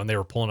 and they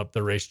were pulling up the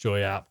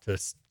RaceJoy app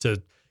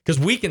to because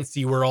we can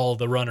see where all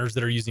the runners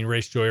that are using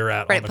RaceJoy are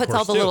at. Right, on the it puts course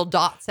all the little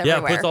dots everywhere.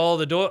 Yeah, it puts all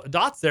the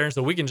dots there, and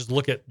so we can just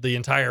look at the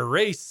entire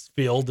race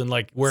field and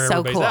like where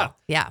everybody's at.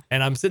 Yeah.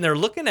 And I'm sitting there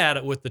looking at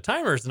it with the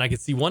timers, and I can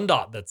see one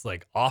dot that's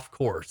like off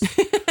course,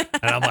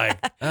 and I'm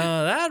like,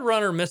 that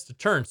runner missed a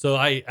turn. So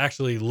I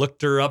actually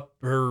looked her up,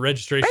 her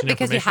registration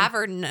because information. you have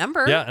her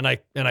number. Yeah,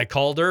 and I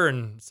called her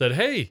and said,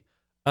 hey,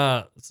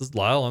 this is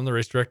Lyle. I'm the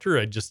race director.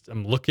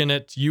 I'm looking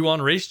at you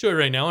on RaceJoy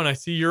right now, and I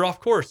see you're off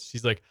course.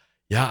 She's like,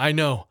 yeah, I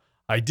know.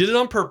 I did it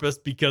on purpose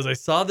because I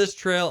saw this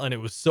trail and it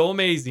was so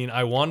amazing.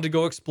 I wanted to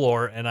go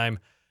explore, and I'm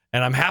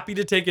happy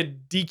to take a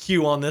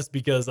DQ on this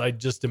because I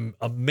just am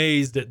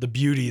amazed at the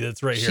beauty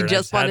that's right here. She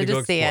just wanted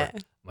to see it.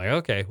 I'm like,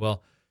 okay,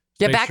 well,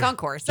 get back on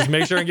course. Just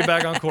make sure and get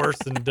back on course,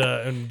 and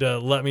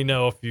let me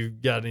know if you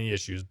got any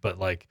issues. But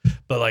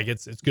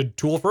it's a good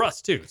tool for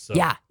us too. So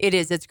yeah, it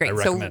is. It's great. I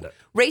recommend it.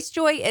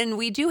 RaceJoy, and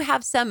we do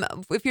have some.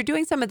 If you're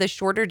doing some of the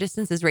shorter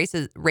distances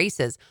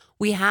races,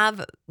 we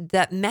have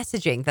that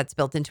messaging that's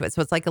built into it.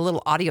 So it's like a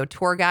little audio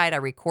tour guide. I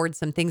record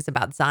some things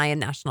about Zion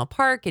National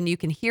Park, and you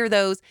can hear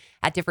those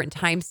at different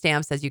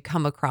timestamps as you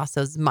come across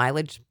those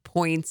mileage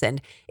points.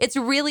 And it's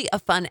really a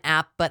fun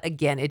app. But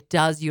again, it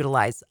does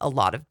utilize a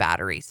lot of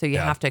battery. So you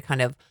have to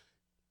kind of,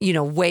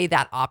 weigh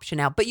that option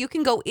out. But you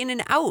can go in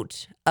and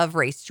out of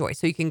RaceJoy.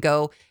 So you can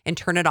go and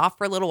turn it off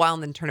for a little while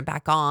and then turn it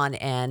back on.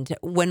 And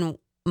when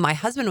my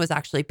husband was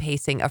actually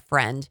pacing a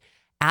friend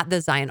at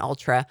the Zion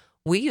Ultra,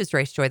 we used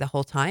RaceJoy the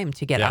whole time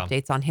to get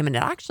updates on him. And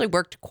it actually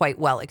worked quite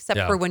well, except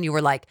for when you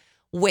were like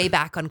way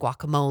back on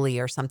Guacamole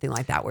or something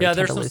like that. Where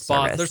there's some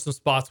spots. There's some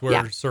spots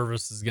where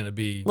service is going to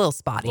be a little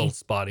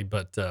spotty,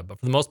 but for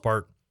the most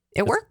part,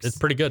 it works. It's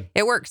pretty good.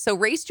 It works. So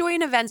RaceJoy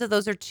and Avenza,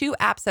 those are two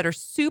apps that are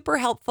super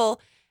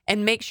helpful.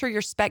 And make sure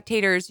your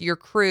spectators, your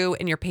crew,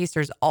 and your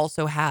pacers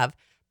also have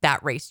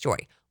that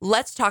RaceJoy.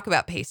 Let's talk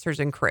about pacers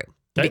and crew.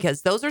 Okay.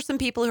 Because those are some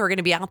people who are going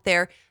to be out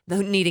there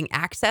needing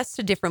access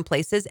to different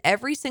places.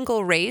 Every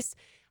single race,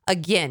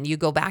 again, you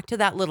go back to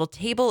that little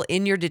table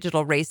in your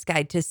digital race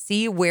guide to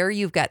see where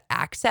you've got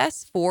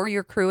access for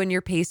your crew and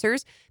your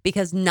pacers,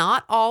 because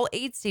not all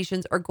aid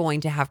stations are going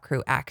to have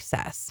crew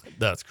access.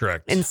 That's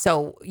correct. And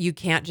so you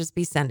can't just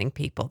be sending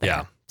people there.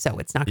 Yeah. So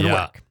it's not going to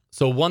work.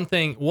 So one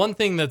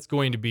thing that's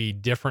going to be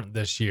different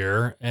this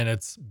year, and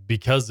it's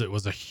because it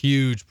was a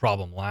huge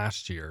problem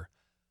last year,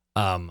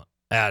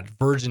 at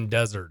Virgin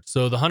Desert.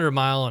 So the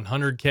 100-mile and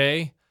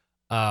 100K,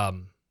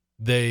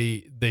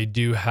 they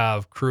do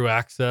have crew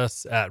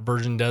access at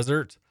Virgin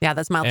Desert. Yeah,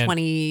 that's mile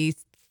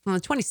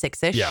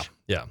 26-ish.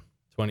 Yeah,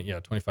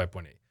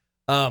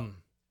 25.8.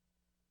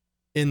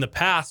 In the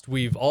past,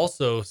 we've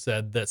also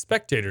said that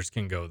spectators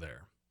can go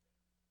there.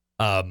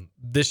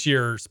 This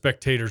year,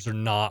 spectators are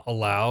not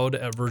allowed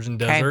at Virgin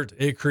Desert.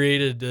 It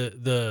created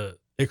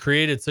it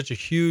created such a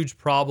huge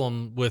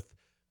problem with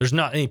there's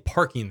not any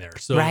parking there.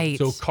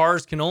 So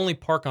cars can only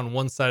park on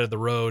one side of the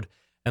road.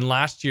 And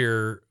last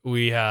year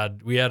we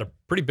had a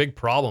pretty big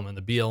problem, and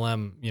the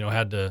BLM,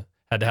 had to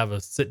have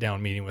a sit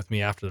down meeting with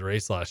me after the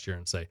race last year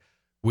and say,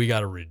 we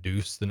got to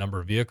reduce the number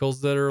of vehicles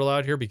that are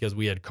allowed here because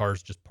we had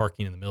cars just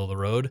parking in the middle of the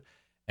road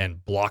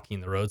and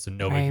blocking the road so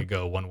nobody could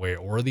go one way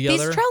or the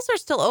other. These trails are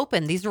still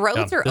open. These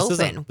roads are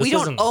open. We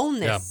don't own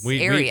this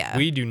area.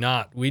 We do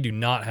not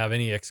have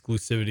any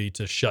exclusivity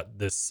to shut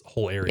this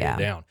whole area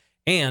down.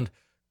 And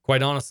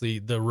quite honestly,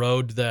 the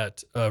road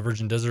that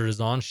Virgin Desert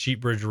is on,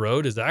 Sheep Bridge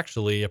Road, is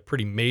actually a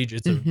pretty major.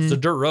 It's a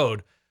dirt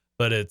road,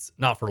 but it's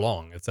not for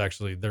long. It's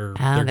actually they're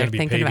going to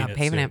be paving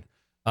it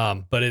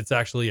soon. But it's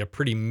actually a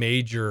pretty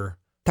major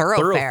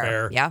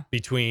thoroughfare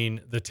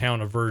between the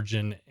town of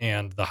Virgin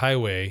and the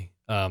highway.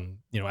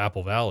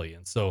 Apple Valley.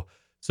 And so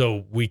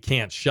we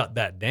can't shut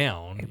that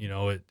down.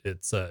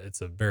 It's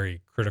a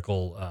very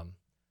critical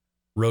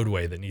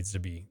roadway that needs to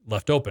be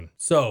left open.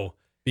 So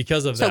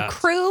because of that. So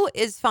crew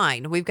is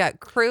fine. We've got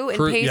crew and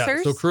pacers.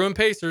 Yeah. So crew and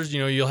pacers,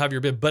 you'll have your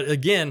bib. But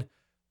again,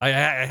 I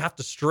have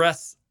to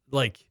stress,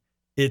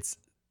 it's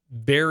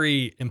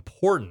very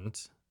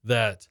important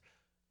that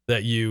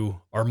you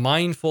are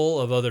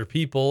mindful of other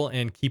people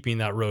and keeping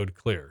that road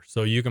clear.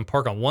 So you can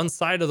park on one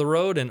side of the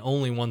road and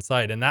only one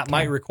side. And that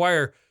might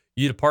require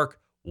you to park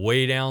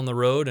way down the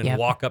road and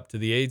walk up to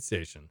the aid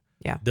station.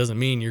 Yeah. Doesn't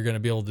mean you're going to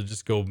be able to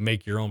just go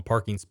make your own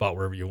parking spot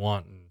wherever you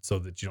want so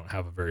that you don't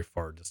have a very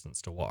far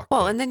distance to walk.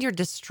 Well, and then you're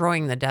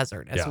destroying the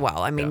desert as well.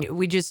 I mean,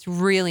 we just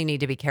really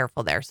need to be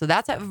careful there. So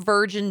that's at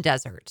Virgin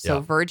Desert. So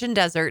Virgin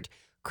Desert,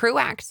 crew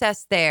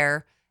access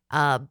there.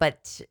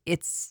 But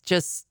it's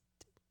just,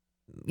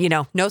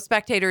 no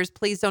spectators.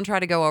 Please don't try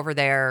to go over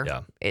there.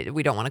 Yeah.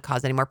 We don't want to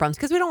cause any more problems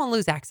because we don't want to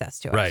lose access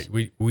to it. Right.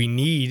 We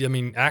need,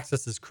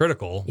 access is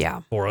critical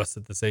for us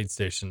at this aid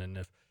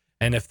station.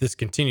 And if this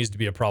continues to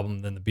be a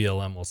problem, then the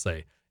BLM will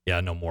say,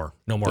 no more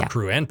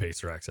crew and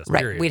pacer access.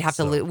 Right. Period. We'd have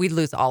to we'd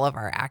lose all of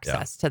our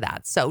access to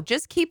that. So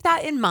just keep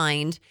that in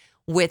mind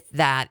with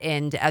that.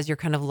 And as you're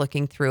kind of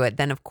looking through it,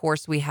 then of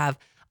course we have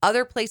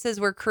other places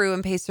where crew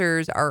and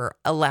pacers are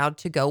allowed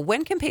to go.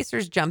 When can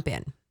pacers jump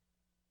in?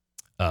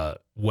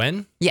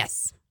 When?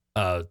 Yes.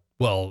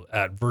 Well,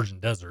 at Virgin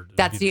Desert.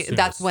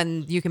 That's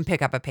when you can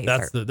pick up a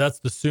pacer. That's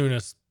the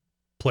soonest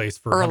place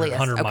for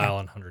 100 mile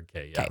and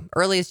 100K. Yeah. Okay.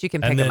 Earliest you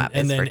can pick them up.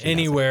 And then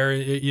anywhere,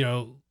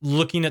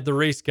 looking at the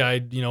race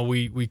guide,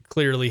 we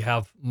clearly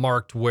have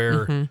marked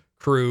where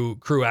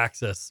crew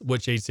access,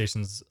 which aid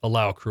stations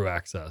allow crew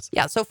access.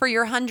 Yeah. So for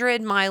your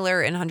 100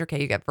 miler and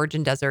 100K, you got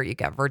Virgin Desert, you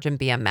got Virgin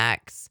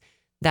BMX.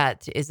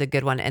 That is a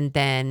good one. And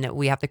then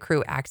we have the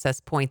crew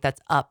access point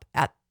that's up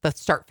at the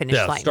start finish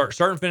line.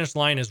 Start and finish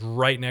line is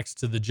right next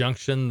to the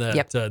junction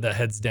that that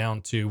heads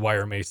down to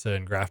Wire Mesa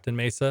and Grafton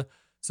Mesa.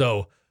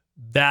 So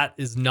that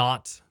is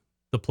not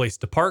the place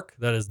to park.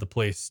 That is the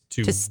place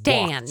to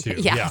stand. Walk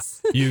to.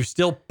 Yes. Yeah. You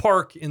still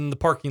park in the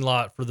parking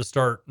lot for the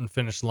start and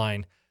finish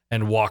line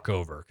and walk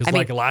over. Because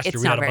last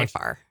year we had a bunch.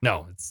 Far.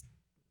 No, it's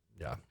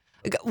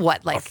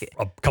what,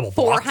 a couple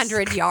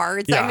 400 blocks.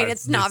 yards? Yeah,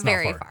 it's not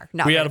very far.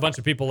 We had a bunch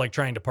of people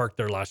trying to park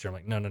there last year. I'm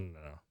like, no.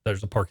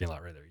 There's a parking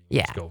lot right there. You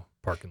can just go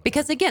park in the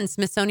Because again,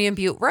 Smithsonian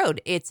Butte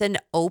Road, it's an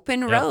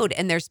open road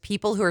and there's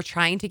people who are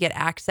trying to get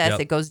access.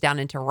 It goes down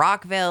into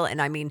Rockville.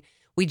 And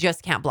we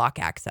just can't block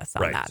access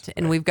on that.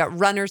 And we've got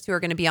runners who are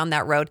going to be on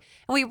that road.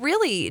 And we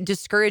really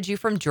discourage you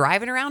from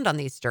driving around on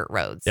these dirt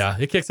roads. Yeah,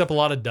 it kicks up a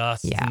lot of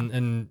dust. Yeah.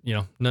 And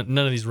none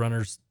of these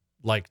runners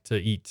like to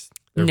eat.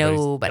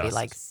 Nobody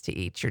likes to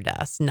eat your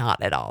dust.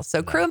 Not at all.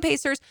 So crew and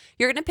pacers,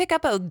 you're going to pick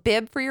up a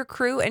bib for your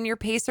crew and your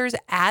pacers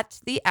at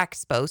the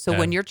expo. So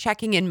when you're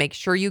checking in, make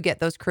sure you get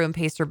those crew and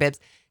pacer bibs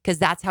because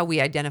that's how we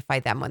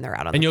identify them when they're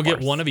out on the course. And you'll get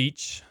one of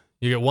each.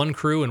 You get one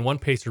crew and one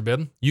pacer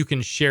bib. You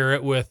can share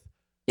it with,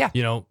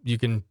 you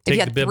can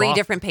take the bib off. 3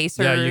 different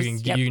pacers.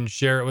 Yeah, you can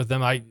share it with them.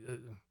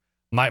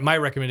 My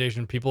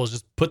recommendation, people, is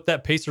just put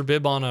that pacer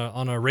bib on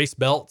a race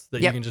belt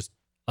that you can just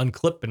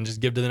unclip and just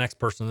give to the next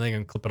person. And they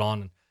can clip it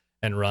on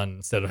and run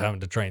instead of having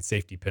to try and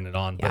safety pin it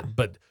on. Yeah.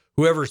 But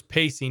whoever's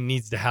pacing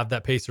needs to have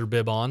that pacer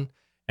bib on,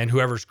 and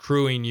whoever's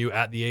crewing you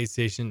at the aid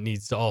station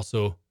needs to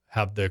also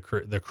have the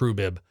crew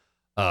bib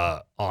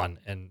on.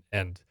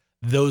 And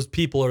those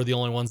people are the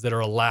only ones that are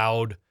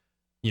allowed,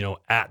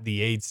 at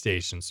the aid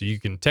station. So you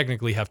can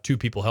technically have 2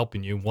 people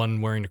helping you,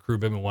 one wearing the crew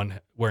bib and one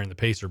wearing the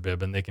pacer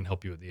bib, and they can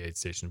help you at the aid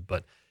station.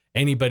 But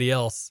anybody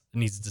else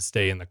needs to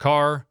stay in the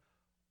car,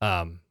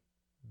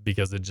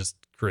 because it just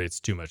creates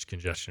too much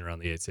congestion around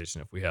the aid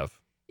station if we have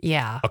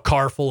a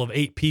car full of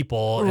 8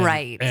 people,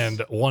 right,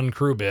 and one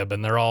crew bib,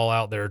 and they're all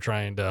out there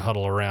trying to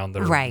huddle around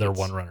their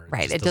one runner.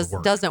 Right. It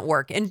doesn't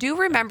work. And do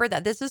remember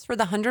that this is for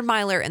the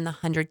 100-miler and the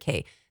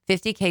 100K.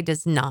 50K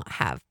does not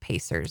have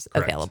pacers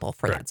available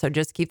for that. So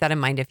just keep that in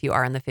mind. If you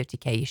are in the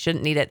 50K, you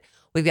shouldn't need it.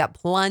 We've got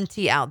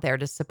plenty out there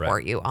to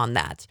support you on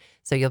that.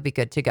 So you'll be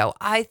good to go.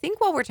 I think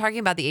while we're talking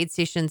about the aid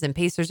stations and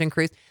pacers and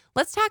crews,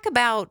 let's talk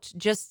about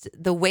just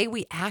the way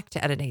we act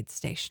at an aid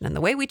station and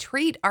the way we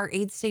treat our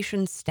aid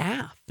station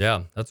staff.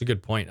 Yeah, that's a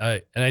good point.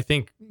 I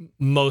think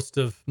most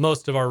of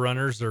our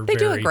runners do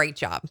a great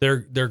job.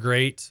 They're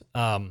great.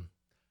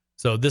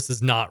 So this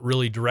is not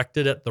really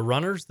directed at the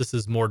runners. This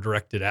is more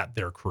directed at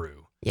their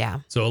crew. Yeah.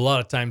 So a lot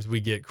of times we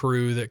get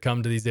crew that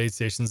come to these aid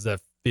stations that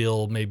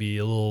feel maybe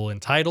a little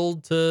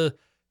entitled to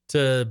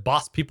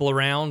boss people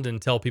around and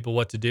tell people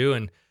what to do.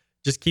 And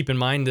just keep in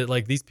mind that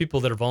like these people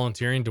that are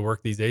volunteering to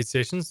work these aid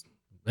stations,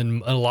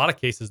 in a lot of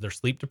cases, they're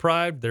sleep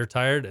deprived, they're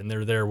tired, and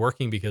they're there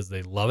working because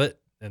they love it,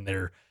 and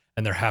they're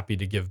happy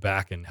to give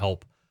back and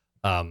help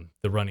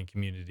the running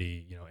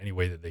community, any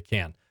way that they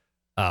can.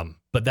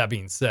 But that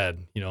being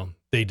said,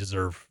 they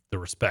deserve the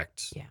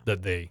respect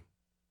that they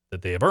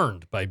have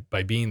earned by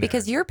being there.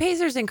 Because your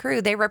pacers and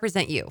crew, they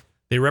represent you.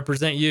 They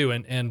represent you.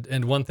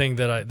 And one thing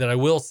that I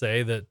will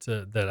say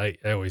that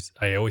I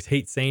always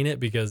hate saying it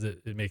because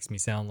it makes me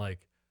sound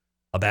like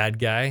a bad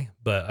guy,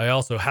 but I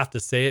also have to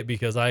say it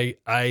because I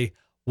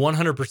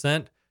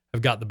 100%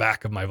 have got the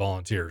back of my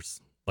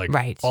volunteers,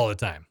 all the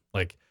time.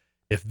 Like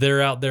if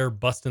they're out there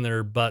busting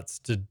their butts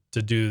to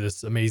do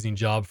this amazing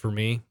job for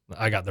me,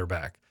 I got their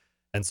back.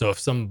 And so if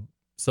some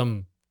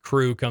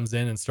crew comes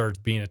in and starts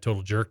being a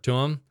total jerk to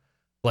them,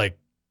 like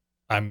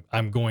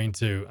I'm going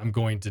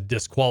to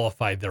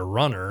disqualify their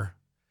runner.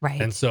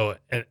 Right. And so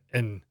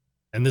and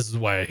this is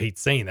why I hate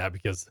saying that,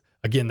 because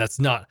again, that's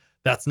not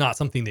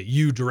something that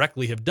you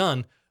directly have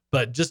done,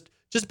 but just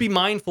be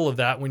mindful of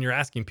that when you're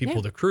asking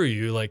people to crew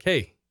you, like,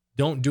 hey,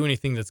 don't do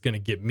anything that's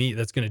going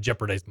to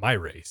jeopardize my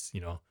race,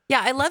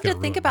 Yeah, I love to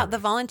think about the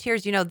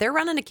volunteers, they're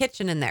running a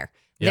kitchen in there.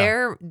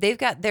 Yeah. They've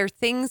got their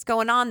things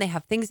going on. They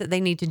have things that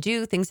they need to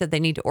do, things that they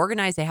need to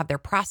organize. They have their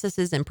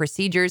processes and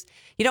procedures.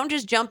 You don't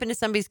just jump into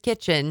somebody's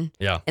kitchen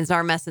and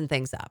start messing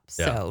things up.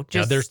 So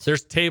there's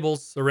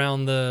tables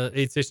around the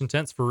aid station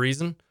tents for a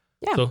reason.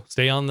 Yeah. So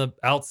stay on the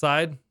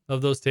outside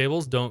of those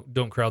tables.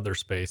 Don't crowd their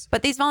space.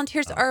 But these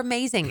volunteers are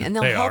amazing, and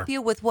they'll help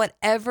you with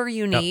whatever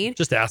you need.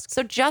 Just ask.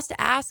 So just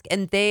ask,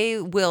 and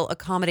they will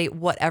accommodate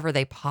whatever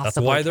they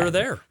possibly That's why can. They're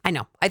there. I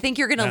know. I think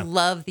you're going to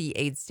love the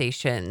aid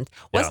station.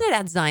 Wasn't it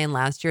at Zion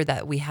last year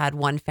that we had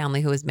one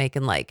family who was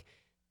making like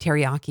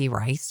teriyaki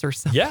rice or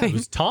something? Yeah, it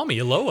was Tommy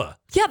Aloha.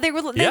 Yeah, they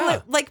were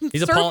like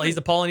he's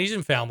a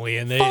Polynesian family,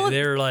 and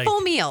they're like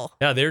full meal.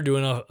 Yeah, they're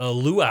doing a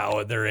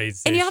luau at their aid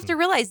station. And you have to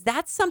realize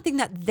that's something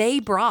that they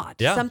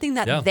brought, something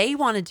that they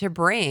wanted to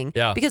bring.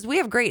 Yeah. Because we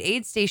have great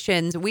aid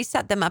stations. We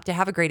set them up to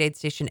have a great aid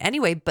station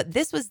anyway, but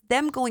this was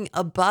them going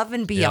above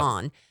and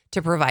beyond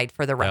to provide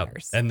for the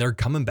runners. And they're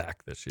coming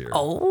back this year.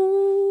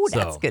 Oh,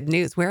 that's good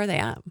news. Where are they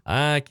at?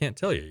 I can't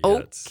tell you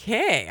yet.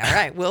 Okay. All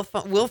right. We'll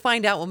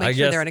find out. We'll make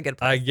sure they're in a good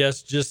place. I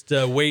guess just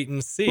wait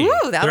and see.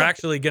 Ooh, they're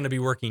actually going to be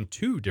working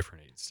 2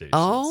 different aid stations.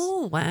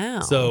 Oh,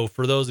 wow. So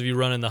for those of you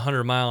running the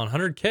 100-mile and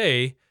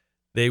 100K,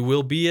 they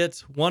will be at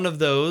one of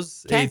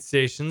those aid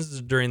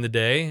stations during the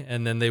day,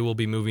 and then they will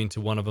be moving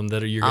to one of them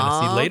that you're going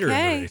to see later in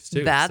the race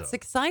too. That's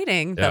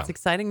exciting. That's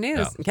exciting news.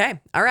 Yeah. Okay.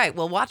 All right.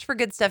 Well, watch for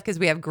good stuff because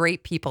we have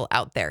great people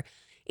out there.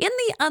 In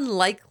the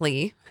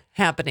unlikely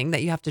happening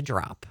that you have to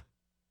drop.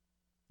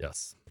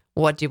 Yes.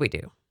 What do we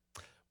do?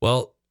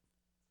 Well,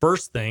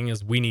 first thing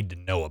is we need to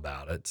know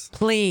about it.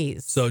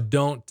 Please. So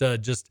don't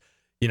just,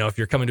 if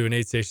you're coming to an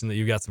aid station that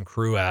you've got some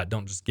crew at,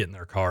 don't just get in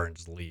their car and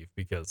just leave,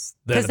 because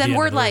then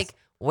we're like,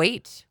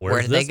 wait,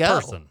 where did they go?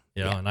 Person?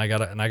 And I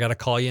gotta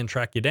call you and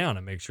track you down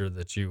and make sure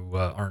that you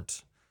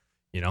aren't,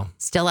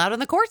 still out on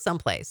the course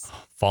someplace,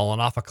 falling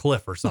off a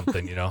cliff or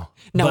something. No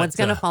one's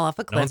gonna fall off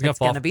a cliff. It's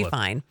gonna be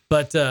fine.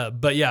 But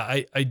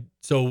yeah,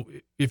 so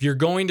if you're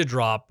going to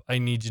drop, I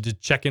need you to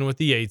check in with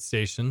the aid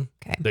station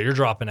that you're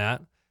dropping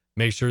at.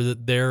 Make sure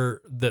that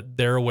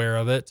they're aware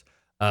of it.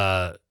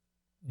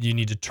 You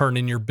need to turn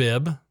in your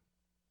bib,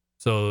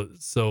 so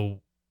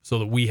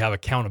that we have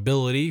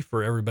accountability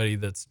for everybody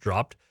that's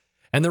dropped.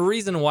 And the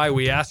reason why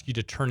we ask you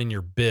to turn in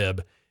your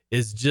bib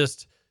is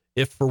just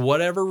if for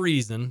whatever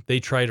reason they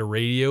try to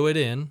radio it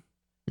in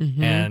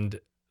and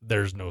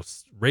there's no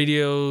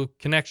radio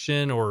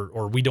connection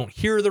or we don't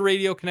hear the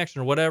radio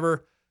connection or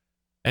whatever.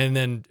 And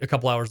then a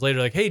couple hours later,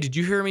 like, hey, did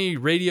you hear me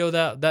radio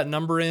that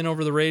number in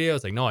over the radio?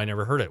 It's like, no, I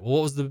never heard it. Well,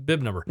 what was the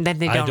bib number? Then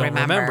they don't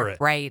remember it.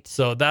 Right.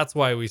 So that's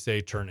why we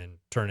say turn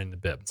in the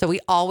bib. So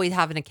we always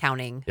have an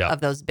accounting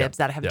of those bibs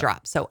that have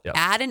dropped. So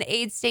at an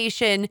aid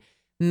station,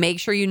 make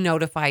sure you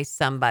notify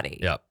somebody.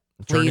 Yep.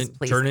 Please.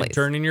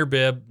 Turn in your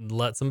bib,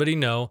 let somebody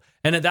know.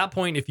 And at that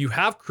point, if you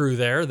have crew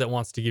there that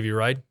wants to give you a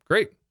ride,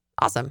 great.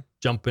 Awesome.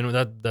 Jump in with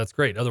that. That's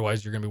great.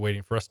 Otherwise, you're going to be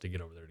waiting for us to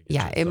get over there to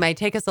get you. It might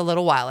take us a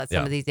little while at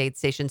some of these aid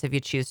stations if you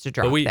choose to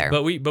drop there.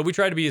 But we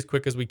try to be as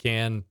quick as we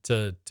can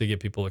to get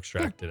people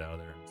extracted out of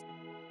there.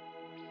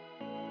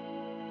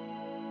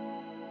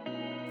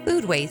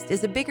 Food waste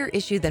is a bigger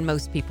issue than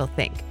most people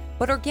think,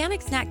 but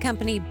organic snack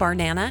company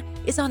Barnana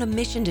is on a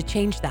mission to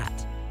change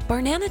that.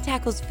 Barnana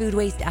tackles food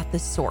waste at the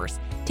source,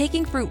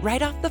 taking fruit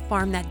right off the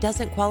farm that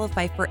doesn't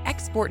qualify for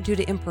export due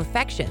to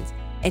imperfections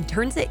and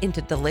turns it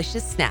into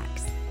delicious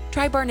snacks.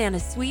 Try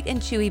Barnana's sweet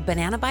and chewy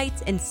banana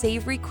bites and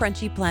savory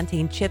crunchy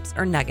plantain chips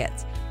or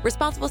nuggets.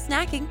 Responsible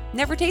snacking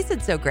never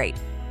tasted so great.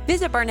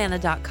 Visit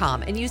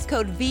Barnana.com and use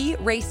code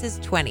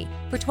VRACES20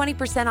 for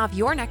 20% off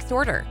your next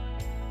order.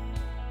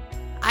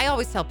 I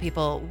always tell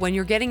people when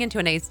you're getting into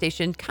an aid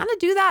station, kind of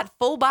do that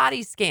full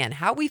body scan.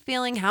 How are we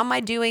feeling? How am I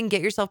doing?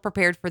 Get yourself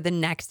prepared for the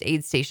next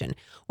aid station.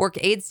 Work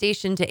aid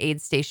station to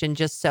aid station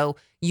just so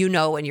you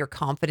know and you're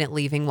confident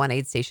leaving one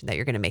aid station that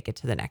you're going to make it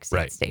to the next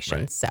aid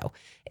station. Right. So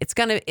it's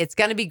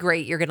gonna be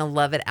great. You're gonna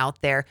love it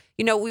out there.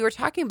 You know, we were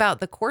talking about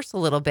the course a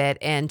little bit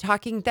and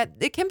talking that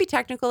it can be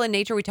technical in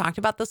nature. We talked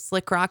about the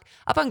Slick Rock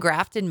up on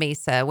Grafton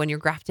Mesa. When you're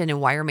Grafton and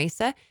Wire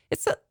Mesa,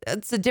 it's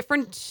a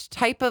different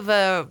type of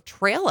a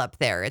trail up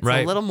there. It's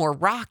a little more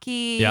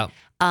rocky. Yeah.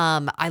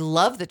 I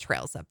love the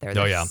trails up there.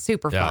 They're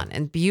super fun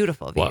and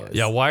beautiful views.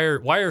 Well,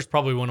 Wire is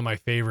probably one of my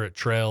favorite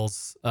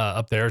trails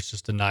up there. It's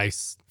just a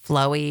nice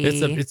flowy.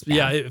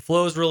 It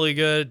flows really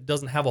good.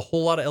 Doesn't have a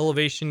whole lot of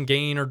elevation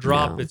gain or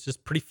drop. No. It's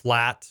just pretty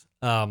flat,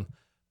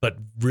 but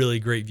really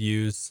great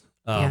views,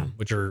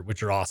 which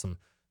are awesome.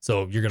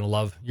 So you're gonna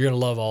love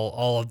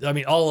all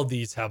of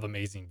these have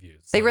amazing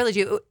views. They really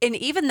do. And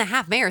even the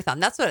half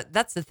marathon, that's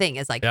the thing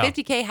is like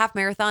 50K half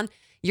marathon,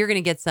 you're going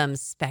to get some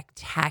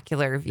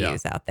spectacular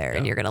views out there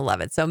and you're going to love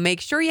it. So make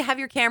sure you have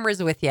your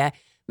cameras with you.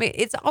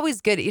 It's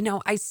always good. You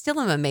know, I still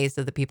am amazed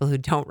at the people who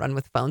don't run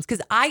with phones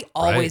because I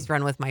always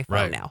run with my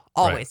phone now.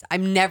 Always.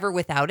 I'm never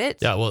without it.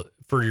 Yeah. Well,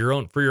 for your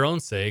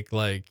own sake,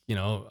 like, you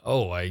know,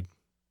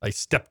 I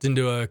stepped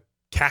into a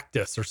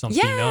cactus or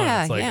something.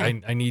 Yeah. It's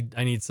like, I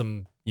need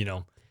some, you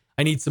know,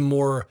 I need some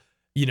more,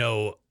 you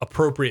know,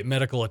 appropriate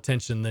medical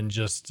attention than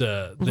just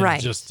a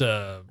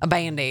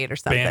Band-Aid or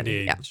something.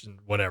 Band-Aid,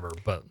 whatever.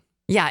 But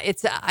yeah,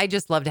 I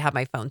just love to have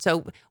my phone.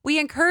 So we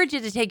encourage you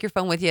to take your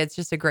phone with you. It's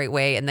just a great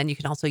way. And then you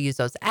can also use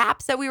those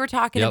apps that we were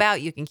talking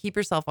about. You can keep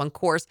yourself on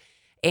course.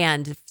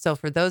 And so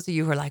for those of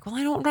you who are like, well,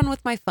 I don't run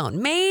with my phone,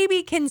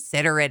 maybe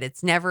consider it.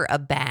 It's never a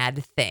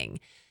bad thing.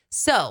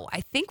 So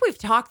I think we've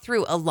talked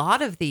through a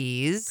lot of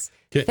these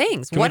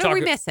things. What are we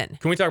missing?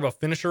 Can we talk about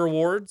finisher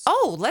awards?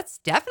 Oh, let's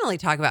definitely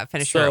talk about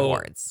finisher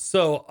awards.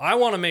 So I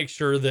want to make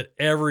sure that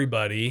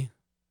everybody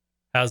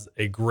has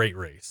a great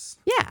race.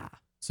 Yeah.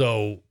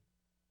 So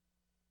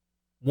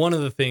one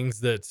of the things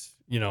that,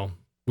 you know,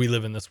 we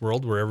live in this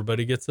world where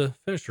everybody gets a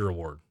finisher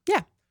award.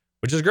 Yeah.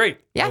 Which is great.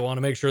 Yeah. I want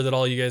to make sure that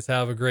all you guys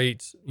have a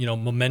great, you know,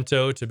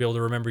 memento to be able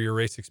to remember your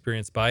race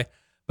experience by.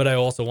 But I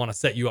also want to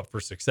set you up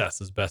for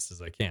success as best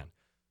as I can.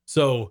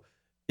 So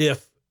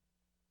if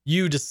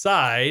you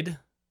decide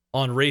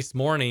on race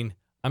morning,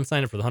 I'm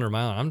signed up for the 100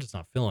 mile and I'm just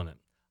not feeling it.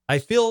 I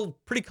feel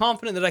pretty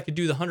confident that I could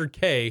do the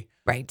 100K.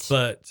 Right.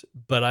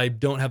 But I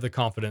don't have the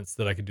confidence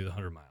that I could do the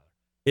 100 mile.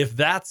 If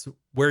that's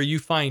where you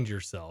find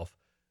yourself,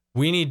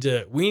 we need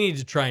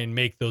to try and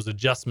make those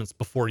adjustments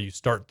before you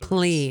start the race.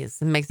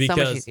 Please. It makes it so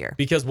much easier.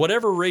 Because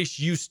whatever race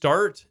you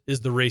start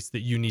is the race that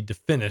you need to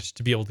finish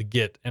to be able to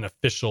get an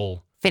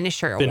official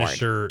finisher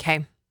award.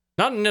 Okay.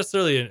 Not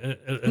necessarily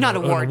not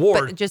an award,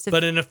 award, but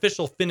but an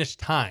official finish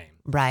time.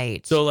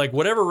 Right. So like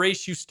whatever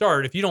race you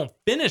start, if you don't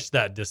finish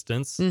that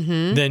distance,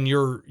 then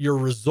your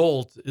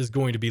result is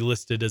going to be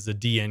listed as a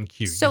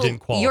DNQ. So you didn't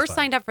qualify. You're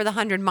signed up for the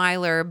 100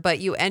 miler, but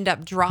you end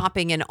up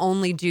dropping and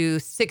only do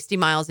 60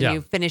 miles and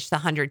you finish the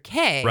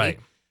 100K. Right.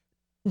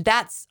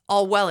 That's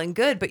all well and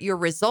good, but your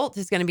result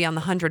is going to be on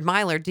the 100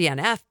 miler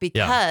DNF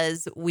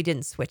because we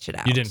didn't switch it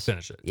out. You didn't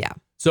finish it. Yeah.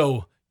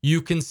 So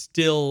you can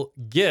still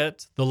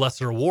get the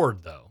lesser award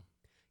though.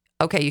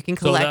 Okay, you can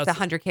collect the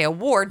 100K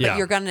award, but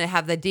you're going to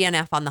have the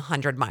DNF on the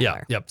 100 miler.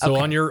 Yeah, yep. So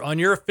on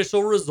your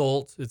official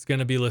result, it's going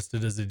to be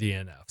listed as a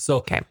DNF.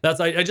 So that's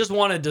I just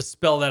wanted to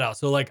spell that out.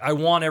 So like I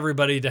want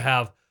everybody to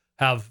have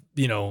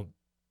you know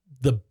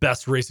the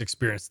best race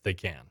experience that they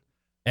can,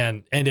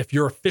 and if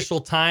your official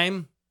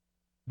time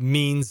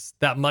means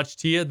that much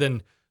to you,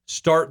 then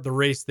start the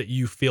race that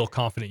you feel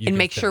confident you can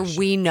make finish. sure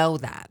we know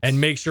that.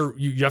 And make sure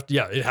you have to.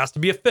 It has to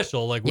be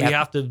official. Like we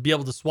have to be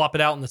able to swap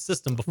it out in the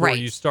system before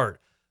you start.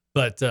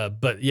 But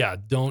yeah,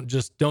 don't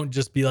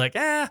just be like,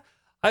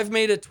 I've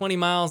made it 20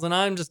 miles and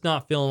I'm just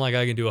not feeling like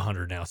I can do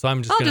 100 now. So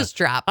I'm just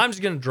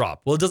going to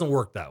drop. Well, it doesn't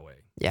work that way.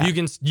 Yeah.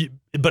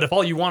 But if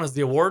all you want is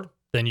the award,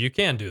 then you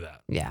can do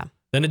that. Yeah.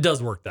 Then it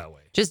does work that way.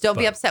 Just don't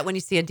be upset when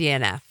you see a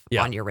DNF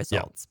on your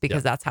results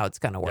because that's how it's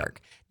going to work.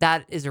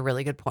 That is a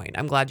really good point.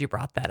 I'm glad you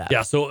brought that up.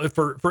 Yeah. So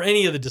for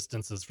any of the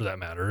distances for that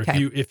matter,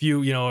 if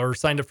you are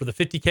signed up for the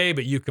 50K,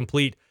 but you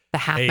complete the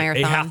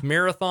a half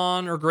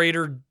marathon or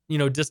greater,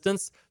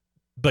 distance,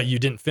 but you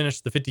didn't finish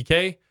the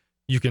 50K,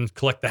 you can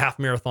collect the half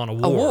marathon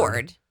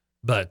award.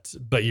 But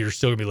you're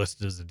still gonna be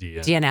listed as a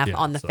DNF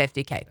on the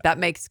 50K. That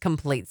makes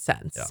complete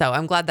sense. Yeah. So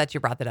I'm glad that you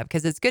brought that up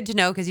because it's good to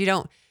know because you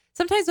don't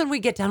sometimes when we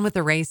get done with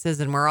the races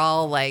and we're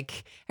all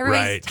like,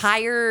 everybody's Right.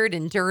 tired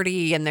and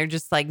dirty and they're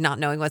just like not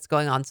knowing what's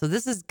going on. So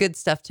this is good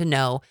stuff to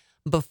know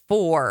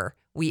before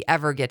we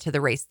ever get to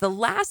the race. The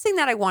last thing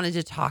that I wanted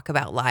to talk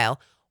about, Lyle,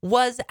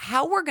 was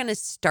how we're going to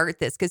start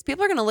this, because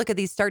people are going to look at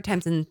these start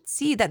times and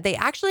see that they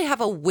actually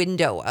have a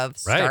window of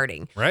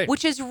starting, right.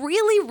 which is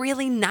really,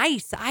 really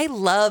nice. I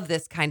love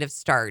this kind of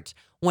start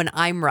when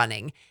I'm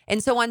running.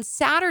 And so on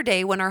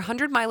Saturday, when our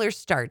 100-milers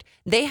start,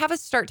 they have a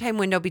start time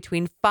window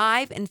between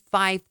 5 and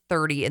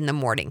 5:30 in the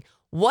morning.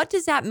 What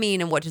does that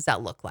mean and what does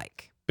that look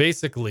like?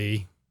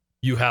 Basically,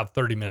 you have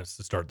 30 minutes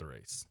to start the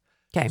race.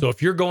 Okay. So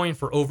if you're going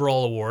for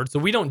overall awards, so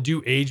we don't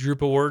do age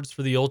group awards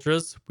for the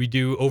ultras. We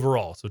do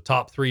overall. So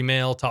top 3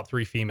 male, top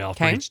 3 female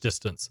for each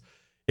distance.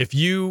 If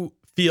you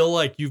feel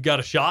like you've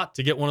got a shot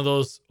to get one of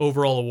those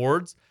overall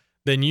awards,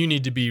 then you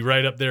need to be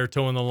right up there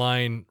toeing the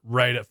line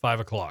right at 5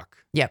 o'clock.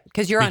 Yep,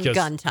 because you're on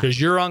gun time. Because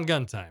you're on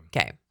gun time.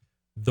 Okay.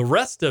 The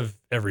rest of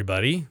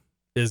everybody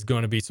is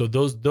going to be, so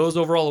those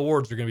overall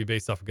awards are going to be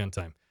based off of gun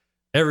time.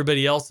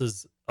 Everybody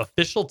else's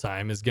official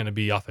time is going to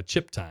be off of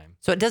chip time.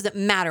 So it doesn't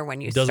matter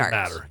when you start. It doesn't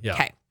matter. Yeah.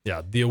 Okay.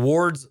 Yeah. The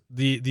awards,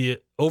 the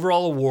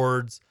overall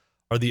awards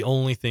are the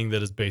only thing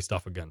that is based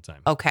off of gun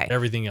time. Okay.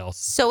 Everything else.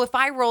 So if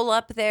I roll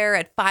up there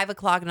at 5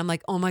 o'clock and I'm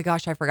like, oh my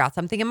gosh, I forgot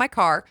something in my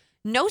car,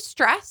 no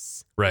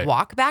stress. Right.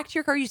 Walk back to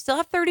your car. You still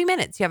have 30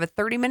 minutes. You have a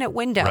 30-minute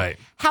window. Right.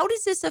 How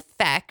does this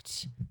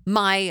affect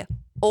my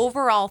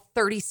overall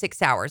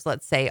 36 hours,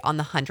 let's say, on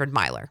the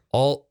 100-miler?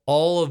 All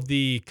of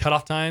the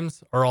cutoff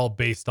times are all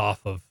based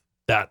off of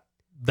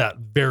that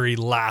very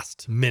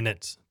last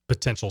minute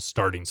potential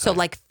starting time. So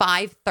like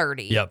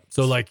 5:30. Yep.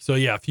 So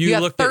yeah, if you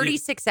have look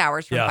 36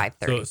 hours from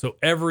 5:30. So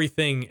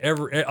everything,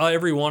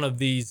 every one of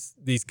these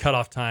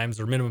cutoff times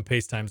or minimum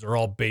pace times are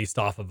all based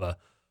off of a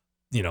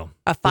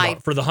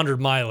for the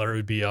 100-miler, it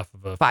would be off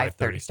of a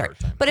 5:30 start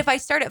time. But if I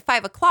start at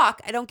 5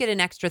 o'clock, I don't get an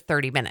extra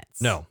 30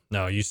 minutes. No,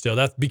 you still,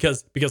 that's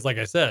because like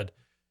I said,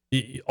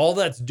 all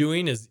that's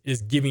doing is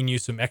giving you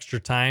some extra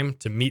time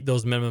to meet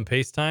those minimum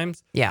pace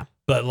times. Yeah.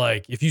 But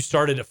like if you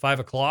started at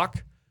 5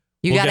 o'clock,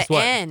 you got to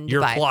end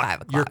by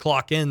 5 o'clock. Your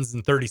clock ends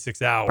in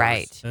 36 hours.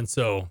 Right. And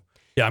so,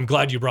 yeah, I'm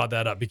glad you brought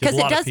that up because a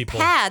lot of people. Because it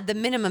does pad the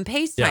minimum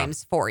pace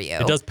times for you.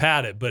 It does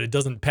pad it, but it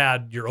doesn't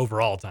pad your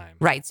overall time.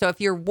 Right. So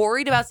if you're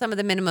worried about some of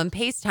the minimum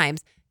pace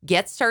times,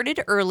 get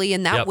started early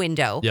in that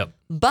window. Yep.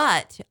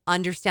 But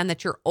understand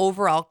that your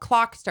overall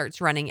clock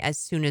starts running as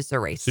soon as the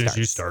race starts. As soon as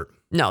you start.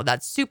 No,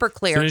 that's super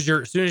clear. As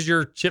soon as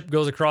your chip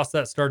goes across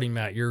that starting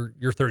mat, your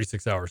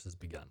 36 hours has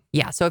begun.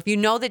 Yeah. So if you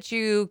know that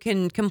you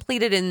can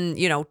complete it in,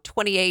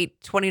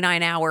 28,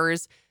 29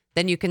 hours,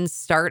 then you can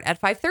start at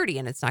 5:30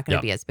 and it's not going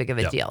to be as big of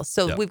a deal.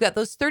 So we've got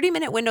those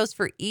 30-minute windows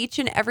for each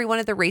and every one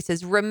of the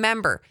races.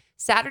 Remember,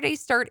 Saturday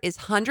start is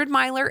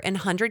 100-miler and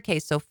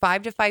 100K. So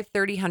 5 to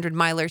 5:30,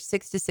 100-miler,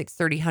 6 to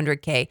 6:30,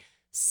 100K.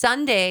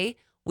 Sunday,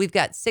 we've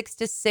got 6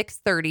 to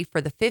 6:30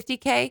 for the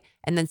 50K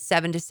and then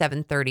 7 to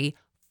 7:30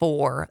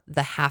 for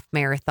the half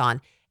marathon.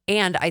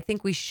 And I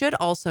think we should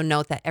also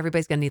note that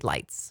everybody's going to need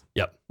lights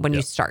when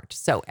you start.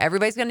 So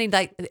everybody's going to need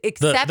lights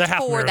except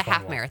for the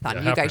half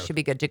marathon. You guys should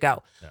be good to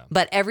go. Yeah.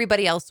 But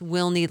everybody else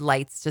will need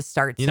lights to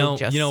start.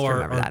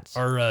 Remember that.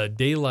 Our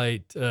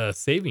daylight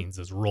savings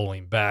is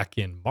rolling back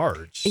in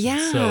March.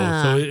 Yeah.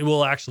 So it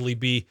will actually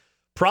be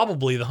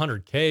probably the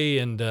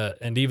 100K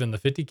and even the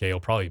 50K will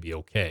probably be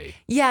okay.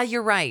 Yeah,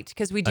 you're right.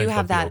 Because we do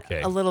have that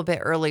a little bit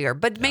earlier.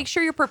 But make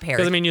sure you're prepared.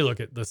 Because, you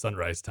look at the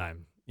sunrise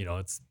time.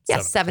 It's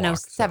 7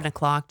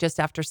 o'clock, just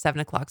after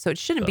 7 o'clock. So it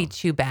shouldn't be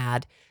too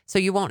bad. So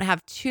you won't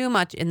have too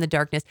much in the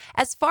darkness.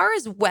 As far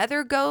as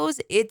weather goes,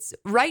 it's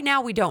right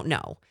now we don't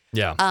know.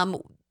 Yeah.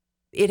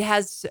 It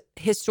has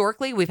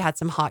historically we've had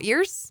some hot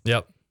years.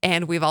 Yep.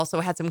 And we've also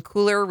had some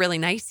cooler, really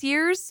nice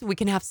years. We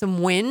can have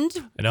some wind.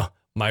 I know.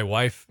 My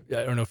wife,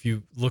 I don't know if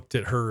you looked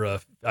at her, I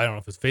don't know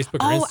if it's Facebook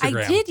or Instagram. Oh,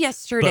 I did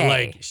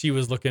yesterday. But she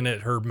was looking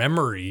at her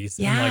memories.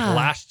 Yeah. And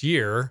last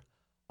year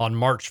on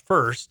March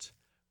 1st,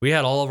 we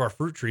had all of our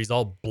fruit trees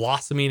all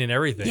blossoming and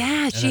everything.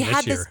 Yeah, she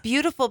had this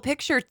beautiful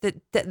picture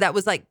that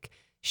was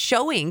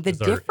showing the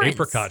difference. Our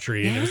apricot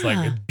tree, and it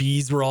was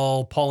bees were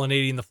all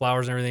pollinating the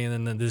flowers and everything.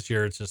 And then this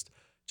year it's just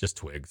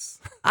twigs.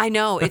 I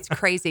know, it's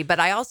crazy. But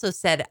I also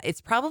said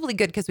it's probably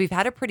good because we've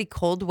had a pretty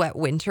cold, wet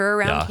winter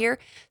around here.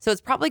 So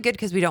it's probably good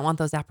because we don't want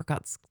those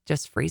apricots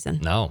just freezing.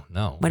 No.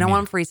 We don't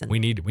want them freezing. We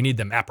need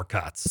them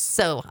apricots.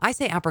 So I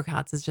say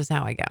apricots is just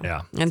how I go.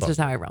 Yeah. It's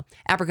just how I roll.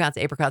 Apricots,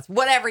 apricots,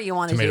 whatever you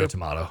want to do.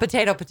 Tomato.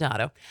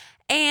 Potato.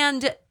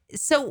 And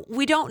so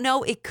we don't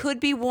know. It could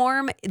be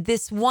warm.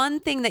 This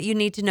one thing that you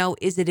need to know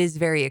is it is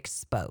very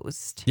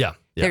exposed. Yeah.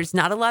 There's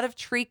not a lot of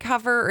tree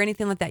cover or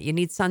anything like that. You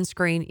need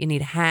sunscreen. You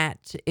need a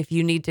hat. If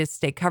you need to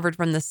stay covered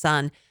from the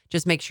sun,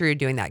 just make sure you're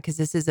doing that because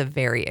this is a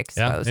very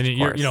exposed and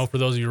course. For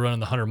those of you running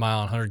the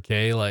 100-mile and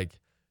 100K, you're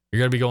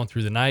going to be going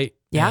through the night.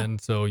 Yeah. And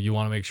so you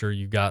want to make sure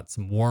you've got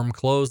some warm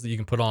clothes that you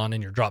can put on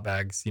in your drop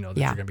bags, that you're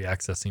going to be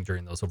accessing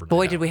during those overnight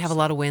hours. Did we have a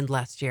lot of wind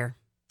last year.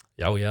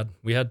 Yeah,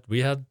 we had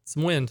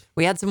some wind.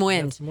 We had some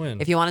wind.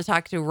 If you want to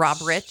talk to Rob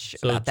Rich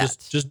about that.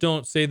 Just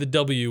don't say the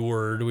W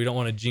word. We don't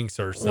want to jinx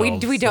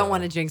ourselves. We don't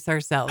want to jinx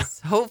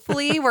ourselves.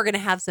 Hopefully, we're going to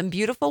have some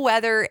beautiful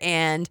weather.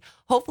 And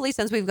hopefully,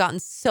 since we've gotten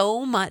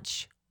so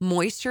much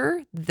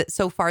moisture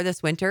so far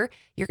this winter,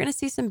 you're going to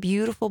see some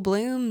beautiful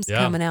blooms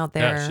coming out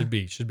there. Yeah,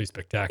 it should be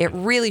spectacular. It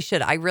really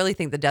should. I really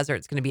think the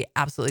desert's going to be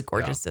absolutely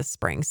gorgeous this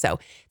spring. So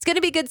it's going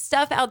to be good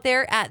stuff out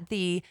there at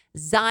the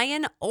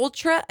Zion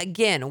Ultra.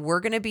 Again,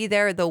 we're going to be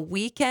there the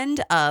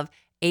weekend of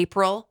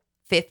April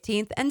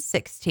 15th and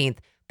 16th.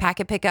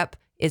 Packet pickup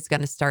is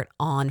going to start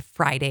on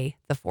Friday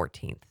the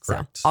 14th.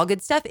 Correct. So all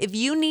good stuff. If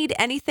you need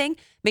anything,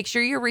 make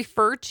sure you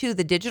refer to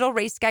the digital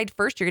race guide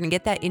first. You're going to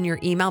get that in your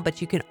email,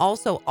 but you can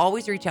also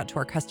always reach out to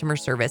our customer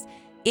service,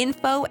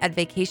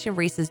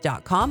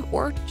 info@vacationraces.com,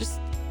 or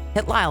just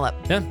hit Lyle up.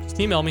 Yeah, just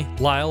email me,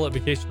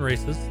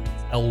 Lyle@vacationraces. It's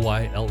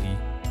LYLE.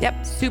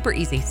 Yep, super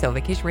easy. So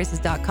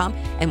vacationraces.com,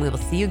 and we will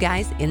see you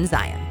guys in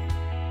Zion.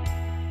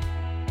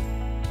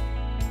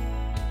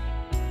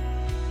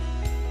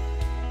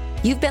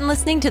 You've been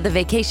listening to the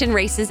Vacation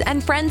Races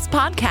and Friends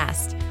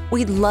podcast.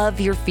 We'd love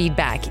your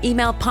feedback.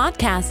 Email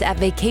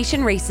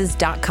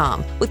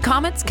podcast@vacationraces.com with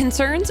comments,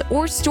 concerns,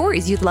 or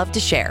stories you'd love to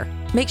share.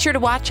 Make sure to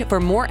watch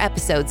for more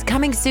episodes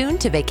coming soon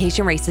to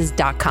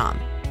vacationraces.com.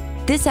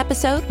 This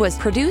episode was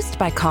produced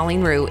by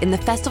Colleen Rue in the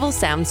Festival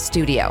Sound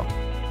Studio.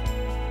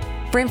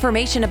 For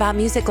information about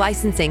music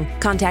licensing,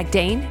 contact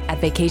Dane at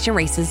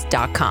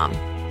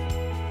vacationraces.com.